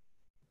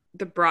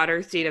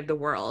broader state of the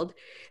world.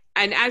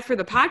 And as for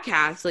the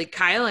podcast, like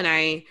Kyle and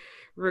I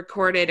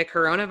recorded a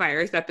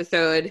coronavirus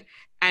episode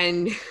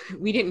and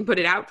we didn't put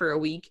it out for a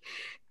week.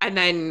 And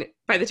then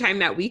by the time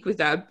that week was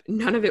up,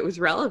 none of it was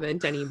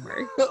relevant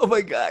anymore. Oh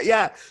my God.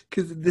 Yeah.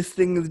 Because this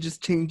thing is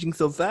just changing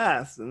so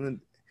fast. And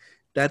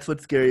that's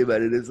what's scary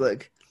about it is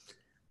like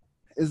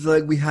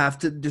we have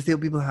to,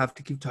 disabled people have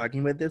to keep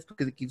talking about this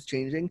because it keeps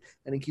changing,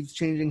 and it keeps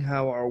changing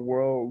how our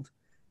world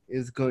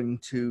as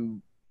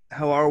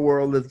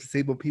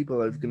disabled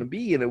people is going to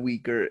be in a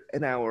week or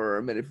an hour or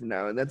a minute from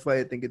now. And that's why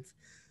I think it's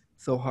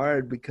so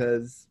hard,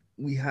 because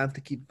we have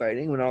to keep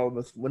fighting when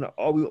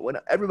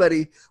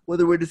everybody,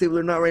 whether we're disabled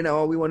or not right now,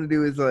 all we want to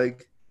do is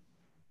like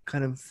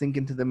kind of sink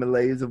into the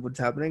malaise of what's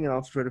happening and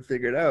also try to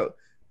figure it out.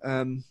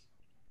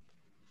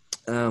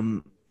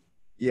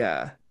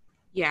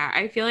 Yeah,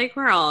 I feel like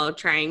we're all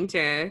trying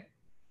to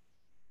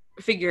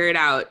figure it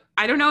out.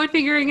 I don't know what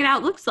figuring it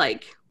out looks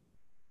like.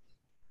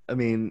 I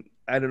mean,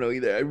 I don't know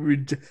either.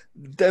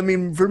 I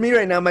mean, for me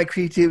right now, my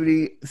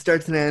creativity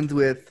starts and ends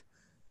with,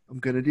 I'm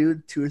going to do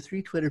 2 or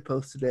 3 Twitter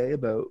posts today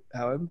about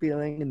how I'm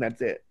feeling, and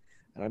that's it.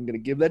 And I'm going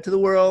to give that to the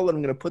world, and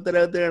I'm going to put that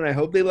out there, and I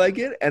hope they like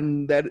it.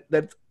 And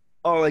that's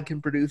all I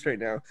can produce right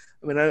now.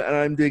 I mean,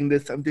 I'm doing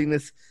this like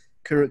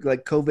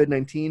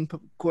COVID-19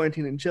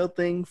 quarantine and chill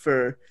thing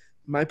for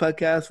my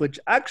podcast, which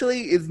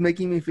actually is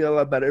making me feel a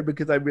lot better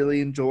because I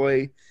really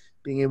enjoy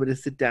being able to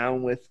sit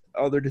down with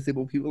other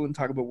disabled people and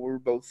talk about what we're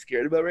both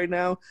scared about right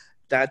now.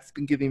 That's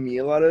been giving me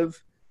a lot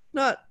of,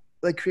 not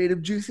like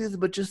creative juices,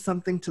 but just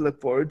something to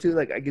look forward to.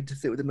 Like I get to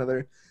sit with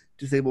another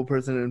disabled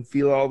person and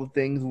feel all the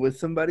things with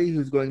somebody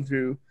who's going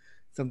through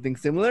something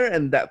similar,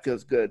 and that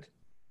feels good.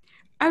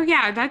 Oh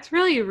yeah, that's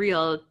really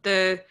real.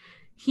 The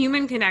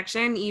human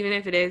connection, even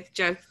if it is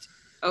just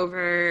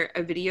over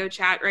a video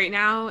chat right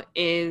now,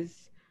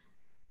 is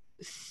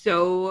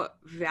so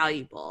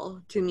valuable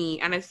to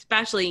me, and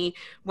especially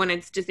when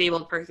it's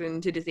disabled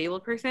person to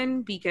disabled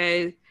person,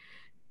 because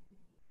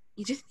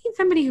you just need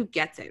somebody who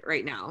gets it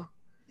right now.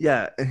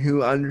 Yeah, and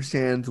who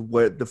understands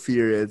what the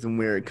fear is and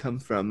where it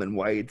comes from and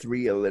why it's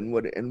real and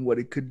what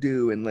it could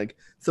do. And like,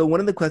 so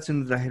one of the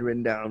questions that I had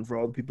written down for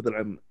all the people that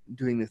I'm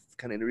doing this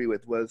kind of interview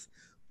with was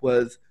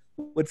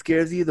what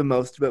scares you the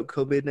most about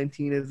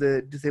COVID-19 as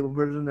a disabled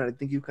person? And I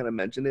think you kind of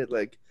mentioned it,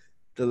 like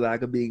the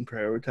lack of being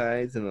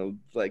prioritized and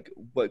like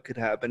what could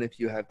happen if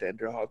you have to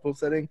enter a hospital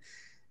setting.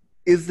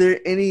 Is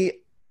there any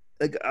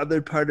like other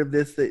part of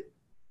this that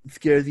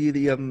scares you that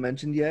you haven't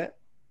mentioned yet?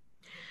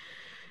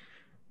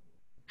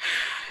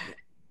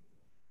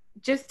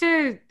 Just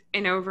an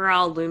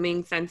overall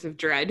looming sense of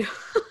dread.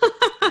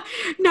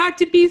 Not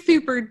to be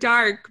super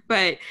dark,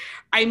 but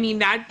I mean,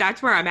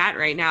 that's where I'm at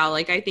right now.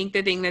 Like, I think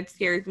the thing that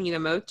scares me the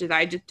most is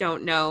I just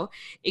don't know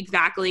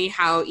exactly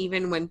how,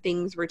 even when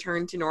things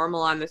return to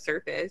normal on the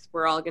surface,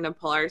 we're all going to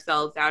pull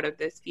ourselves out of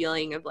this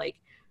feeling of like,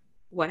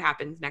 what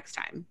happens next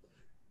time?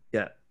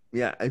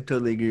 Yeah, I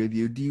totally agree with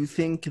you. Do you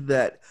think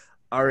that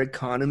our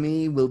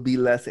economy will be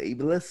less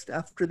ableist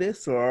after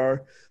this,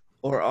 or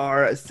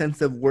our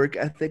sense of work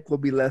ethic will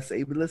be less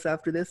ableist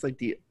after this?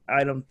 Like,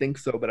 I don't think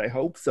so, but I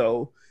hope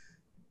so.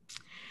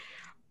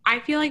 I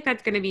feel like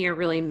that's going to be a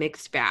really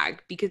mixed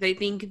bag, because I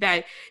think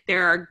that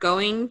there are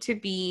going to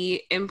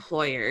be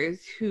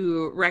employers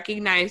who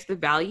recognize the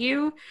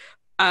value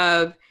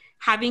of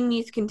having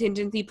these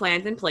contingency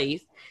plans in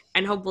place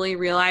and hopefully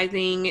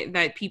realizing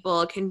that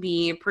people can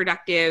be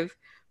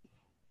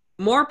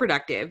more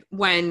productive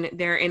when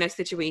they're in a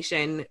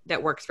situation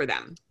that works for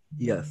them.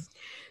 Yes.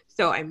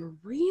 So I'm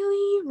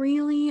really,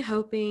 really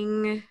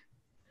hoping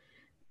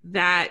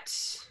that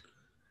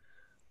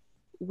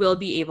will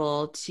be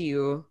able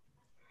to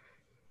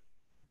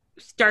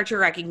start to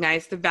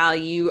recognize the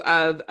value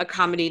of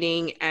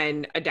accommodating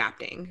and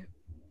adapting.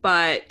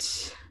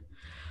 But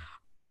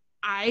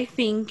I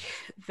think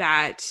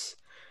that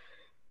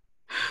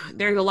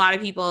there's a lot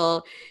of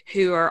people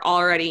who are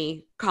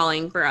already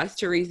calling for us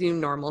to resume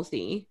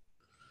normalcy.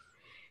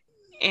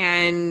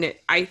 And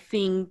I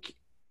think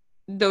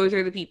those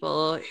are the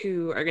people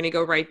who are going to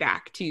go right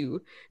back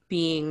to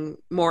being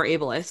more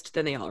ableist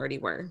than they already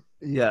were.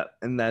 Yeah,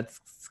 and that's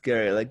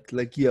scary.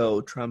 Like,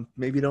 yo, Trump,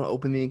 maybe don't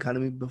open the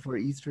economy before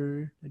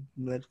Easter.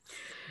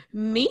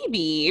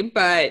 Maybe,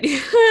 but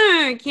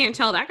I can't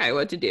tell that guy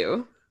what to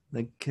do.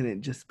 Like, can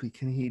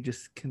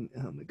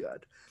oh my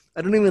God.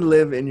 I don't even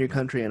live in your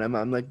country, and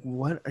I'm like,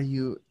 what are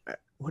you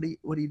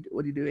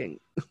doing?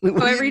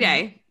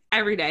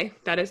 Every day.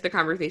 That is the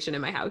conversation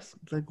in my house.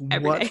 Like,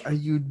 every what day. are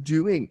you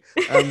doing?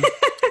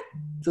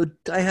 So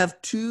I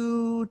have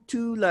two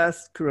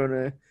last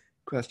Corona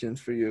questions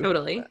for you.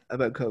 Totally.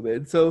 About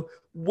COVID. So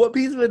what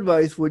piece of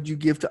advice would you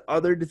give to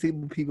other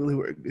disabled people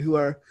who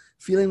are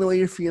feeling the way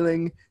you're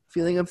feeling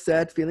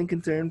upset, feeling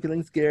concerned,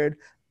 feeling scared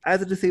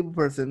as a disabled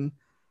person?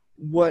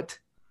 What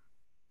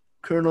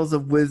kernels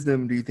of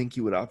wisdom do you think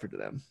you would offer to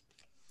them?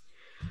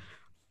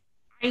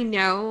 I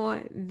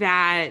know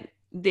that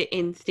the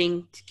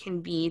instinct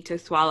can be to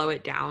swallow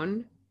it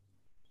down,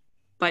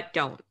 but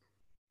don't.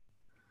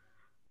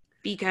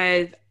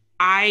 Because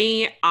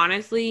I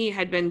honestly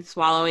had been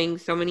swallowing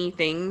so many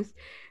things,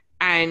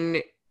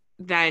 and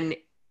then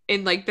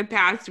in like the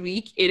past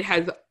week, it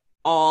has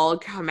all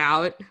come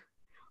out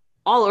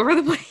all over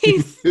the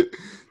place.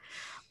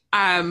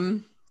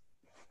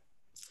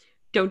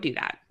 Don't do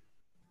that.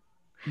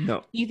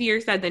 No.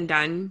 Easier said than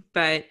done,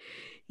 but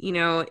you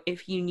know,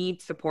 if you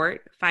need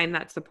support, find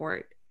that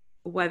support,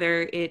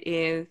 whether it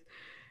is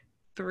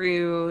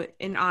through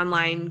an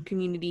online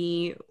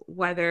community,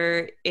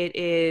 whether it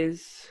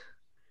is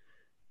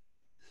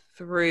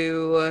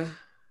through,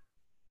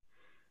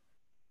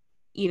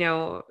 you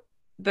know,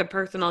 the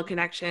personal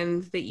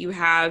connections that you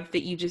have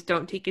that you just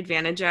don't take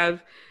advantage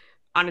of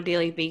on a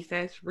daily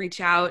basis.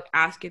 Reach out,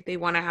 ask if they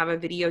want to have a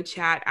video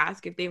chat,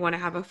 ask if they want to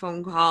have a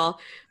phone call,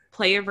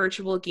 play a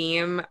virtual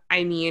game.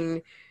 I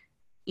mean,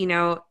 you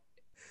know,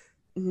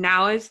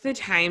 now is the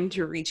time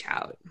to reach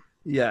out.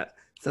 Yeah.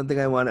 Something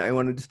I want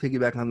to just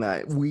piggyback on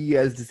that. We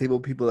as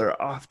disabled people are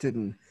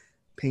often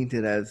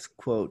painted as,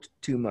 quote,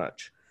 too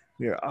much.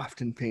 We are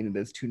often painted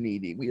as too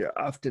needy. We are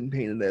often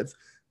painted as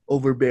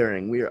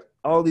overbearing.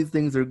 All these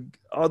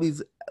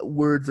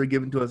words are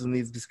given to us and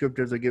these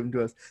descriptors are given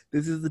to us.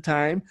 This is the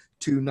time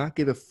to not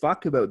give a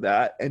fuck about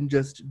that and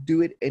just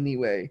do it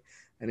anyway.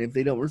 And if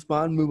they don't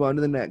respond, move on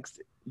to the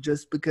next.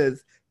 Just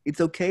because it's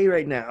okay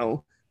right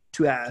now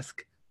to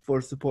ask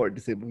for support,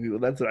 disabled people.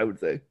 That's what I would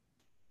say.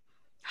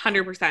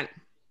 100%.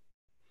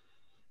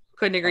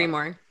 Couldn't agree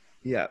more.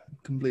 Yeah,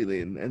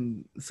 completely.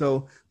 And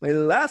so my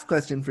last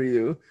question for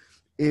you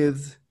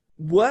is,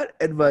 what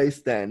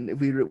advice then, if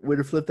we were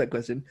to flip that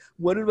question,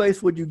 what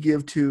advice would you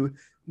give to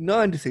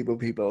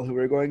non-disabled people who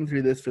are going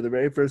through this for the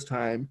very first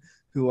time,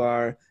 who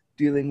are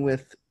dealing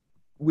with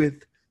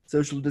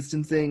social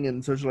distancing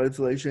and social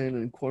isolation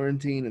and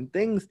quarantine and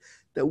things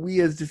that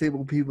we as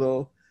disabled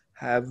people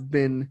have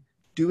been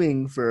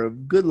doing for a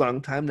good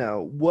long time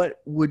now?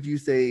 What would you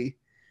say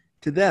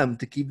to them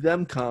to keep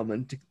them calm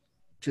and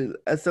to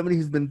as somebody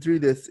who's been through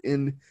this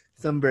in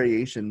some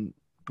variation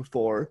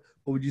before,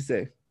 what would you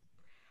say?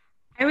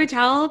 I would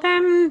tell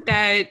them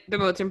that the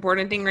most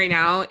important thing right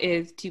now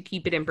is to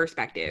keep it in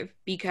perspective,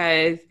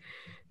 because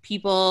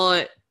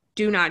people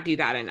do not do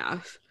that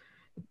enough.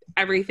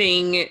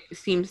 Everything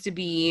seems to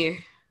be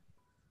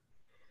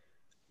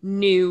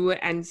new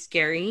and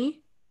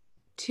scary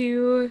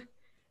to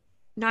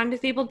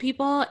non-disabled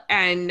people,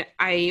 and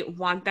I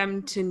want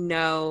them to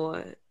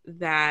know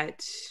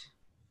that,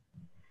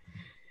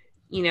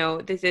 you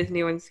know, this is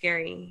new and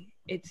scary.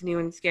 It's new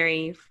and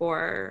scary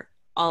for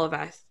all of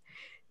us.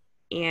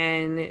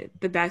 And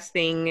the best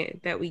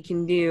thing that we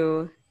can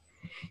do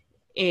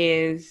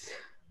is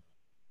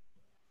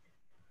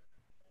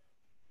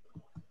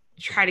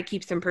try to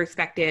keep some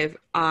perspective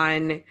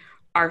on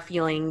our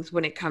feelings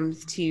when it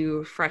comes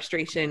to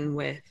frustration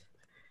with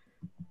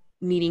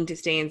needing to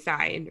stay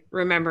inside,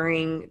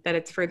 remembering that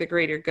it's for the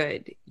greater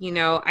good. You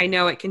know, I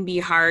know it can be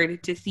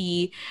hard to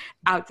see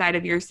outside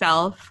of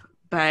yourself,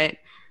 but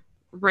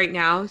right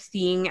now,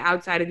 seeing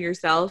outside of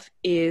yourself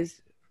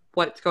is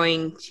what's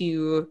going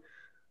to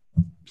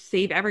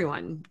save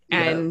everyone.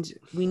 And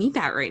we need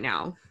that right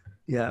now.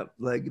 Yeah,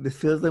 like this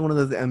feels like one of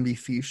those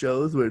NBC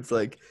shows where it's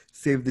like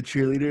save the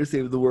cheerleader,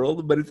 save the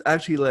world, but it's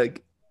actually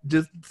like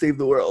just save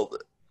the world.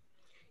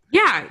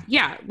 Yeah.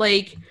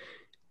 Like,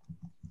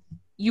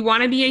 you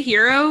want to be a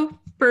hero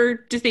for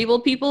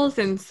disabled people,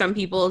 since some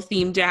people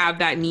seem to have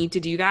that need to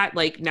do that.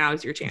 Like,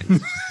 now's your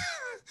chance.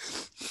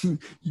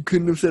 You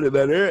couldn't have said it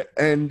better.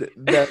 And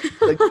that's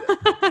like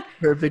the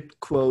perfect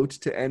quote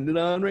to end it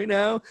on right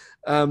now.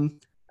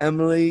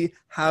 Emily,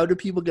 how do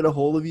people get a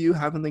hold of you?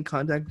 How can they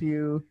contact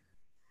you?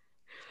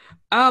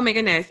 Oh my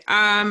goodness.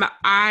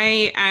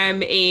 I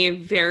am a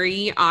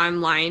very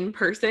online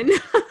person.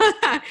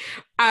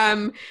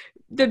 um,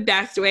 the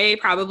best way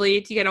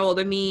probably to get a hold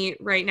of me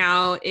right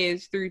now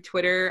is through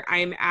Twitter.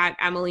 I'm at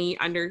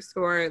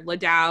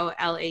Emily_Ladau,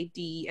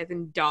 LAD as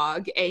in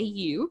dog,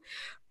 AU.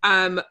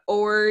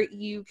 Or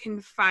you can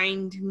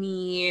find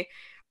me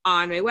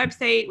on my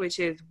website, which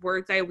is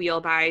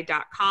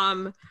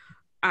wordsiwheelby.com.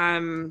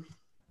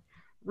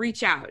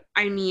 Reach out.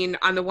 I mean,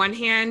 on the one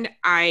hand,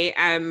 I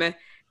am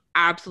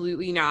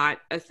absolutely not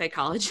a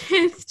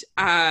psychologist,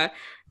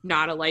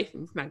 not a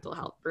licensed mental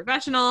health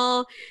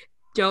professional.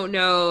 Don't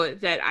know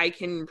that I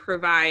can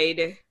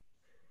provide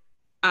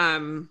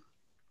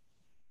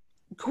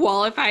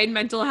qualified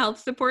mental health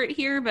support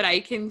here, but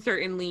I can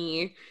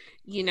certainly,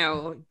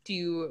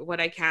 do what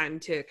I can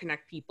to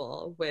connect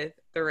people with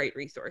the right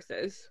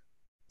resources.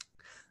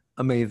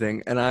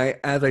 Amazing. And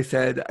as I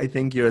said, I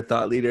think you're a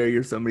thought leader.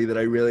 You're somebody that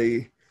I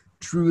really,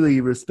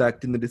 truly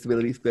respect in the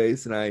disability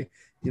space. And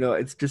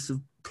it's just a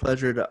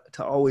pleasure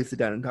to always sit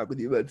down and talk with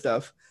you about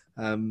stuff.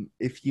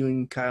 If you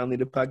and Kyle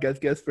need a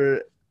podcast guest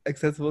for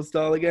Accessible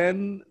Stall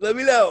again, let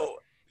me know.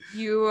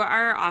 You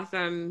are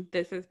awesome.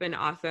 This has been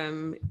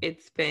awesome.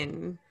 It's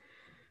been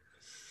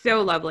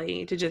so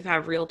lovely to just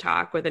have real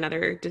talk with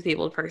another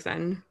disabled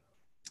person.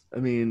 I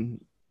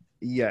mean,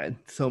 yeah,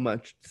 so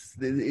much.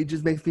 It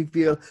just makes me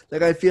feel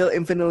like I feel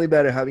infinitely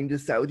better having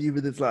just sat with you for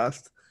this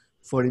last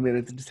 40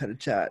 minutes and just had a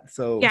chat.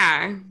 So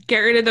yeah, get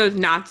rid of those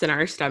knots in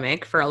our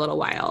stomach for a little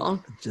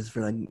while. Just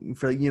for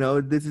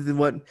this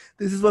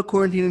is what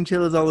Quarantine and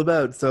Chill is all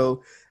about.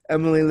 So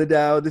Emily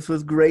Ladau, this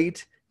was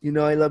great.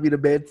 I love you to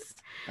bits.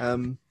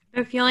 The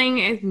feeling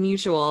is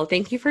mutual.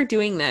 Thank you for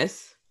doing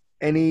this.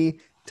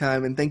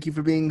 Anytime, and thank you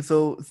for being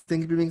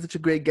such a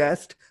great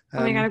guest.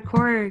 Oh my God, of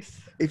course.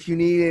 If you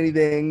need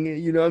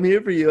anything, I'm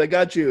here for you. I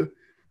got you.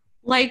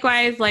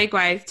 Likewise.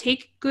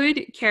 Take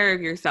good care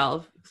of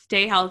yourself.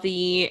 Stay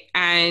healthy,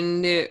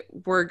 and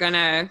we're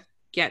gonna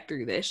get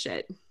through this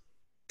shit.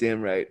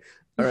 Damn right.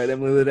 All right,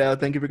 Emily Ladau,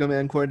 thank you for coming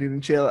on Quarantine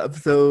and Chill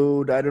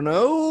episode. I don't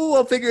know.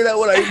 I'll figure it out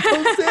when I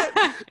post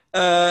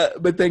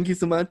it. But thank you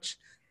so much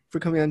for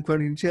coming on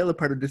Quarantine and Chill, a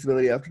part of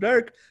Disability After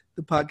Dark,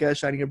 the podcast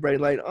shining a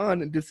bright light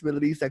on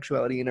disability,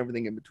 sexuality, and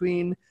everything in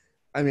between.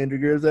 I'm Andrew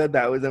Gurza.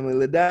 That was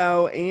Emily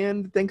Ladau.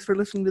 And thanks for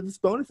listening to this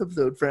bonus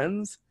episode,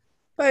 friends.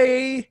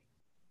 Bye.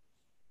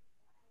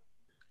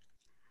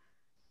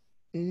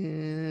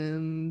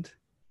 And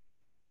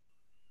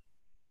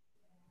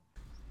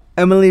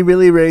Emily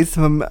really raised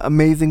some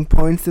amazing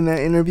points in that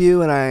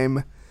interview, and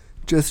I'm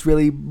just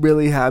really,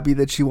 really happy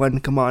that she wanted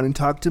to come on and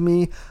talk to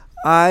me.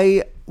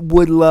 I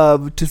would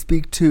love to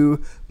speak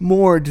to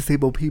more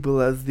disabled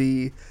people as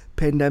the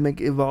pandemic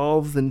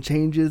evolves and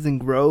changes and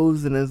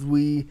grows, and as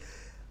we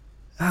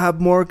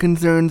have more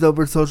concerns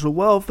over social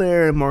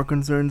welfare and more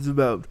concerns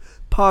about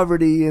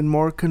poverty and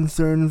more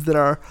concerns that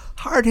are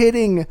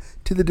hard-hitting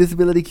to the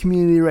disability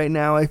community right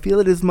now. I feel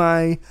it is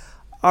my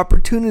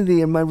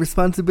opportunity and my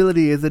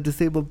responsibility as a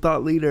disabled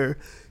thought leader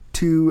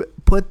to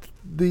put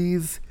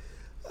these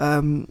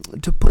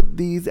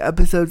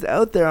episodes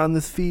out there on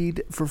this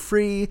feed for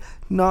free,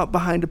 not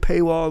behind a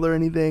paywall or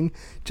anything,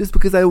 just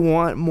because I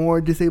want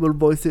more disabled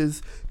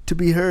voices to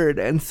be heard.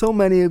 And so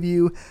many of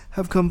you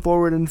have come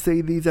forward and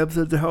say these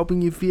episodes are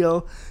helping you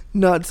feel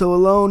not so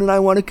alone, and I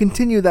want to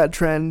continue that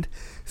trend.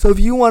 So if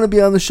you want to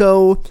be on the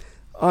show,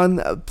 on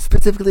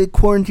specifically a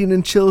Quarantine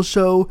and Chill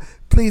show,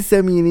 please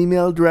send me an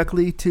email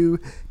directly to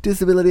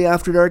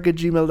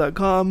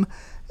disabilityafterdark@gmail.com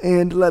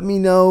and let me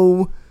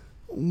know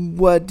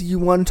what you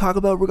want to talk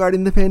about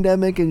regarding the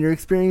pandemic and your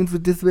experience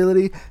with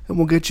disability, and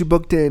we'll get you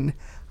booked in.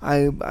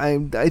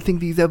 I think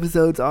these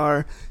episodes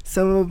are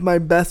some of my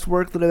best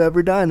work that I've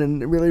ever done,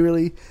 and really,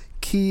 really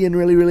key and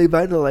really, really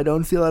vital. I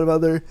don't see a lot of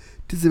other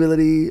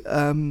disability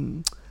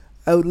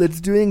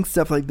outlets doing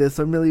stuff like this,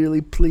 so I'm really,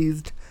 really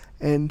pleased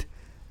and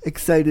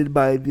excited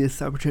by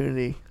this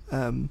opportunity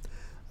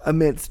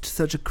amidst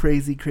such a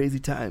crazy, crazy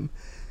time.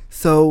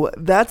 So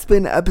that's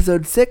been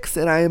episode 6,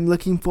 and I am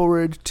looking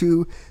forward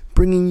to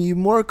bringing you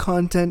more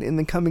content in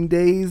the coming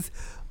days,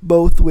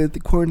 both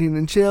with Quarantine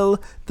and Chill,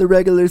 the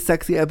regular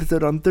sexy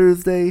episode on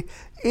Thursday,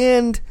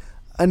 and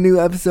a new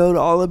episode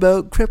all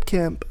about Crip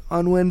Camp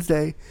on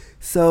Wednesday.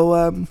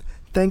 So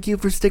thank you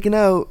for sticking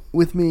out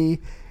with me.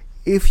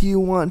 If you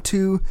want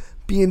to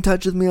be in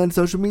touch with me on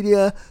social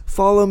media,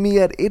 follow me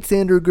at It's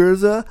Andrew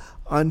Gurza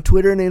on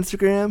Twitter and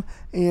Instagram,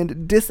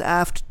 and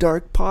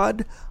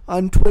DisAftDarkPod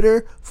on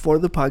Twitter for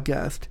the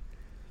podcast.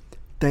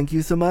 Thank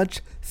you so much.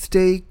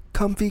 Stay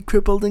comfy,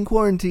 crippled, and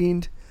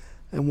quarantined,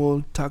 and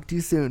we'll talk to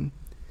you soon.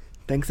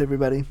 Thanks,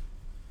 everybody.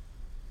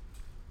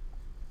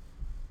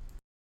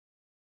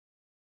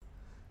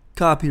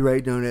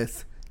 Copyright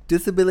notice.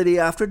 Disability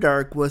After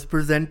Dark was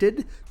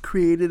presented,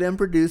 created, and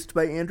produced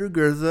by Andrew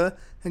Gurza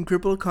and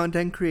Crippled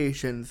Content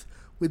Creations,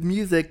 with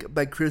music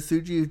by Chris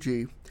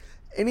Ujiuji.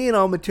 Any and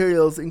all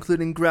materials,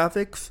 including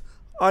graphics,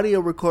 audio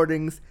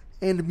recordings,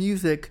 and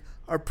music,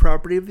 are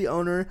property of the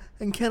owner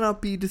and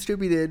cannot be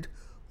distributed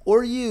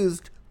or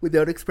used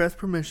without express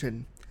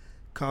permission.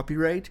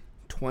 Copyright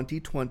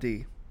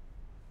 2020.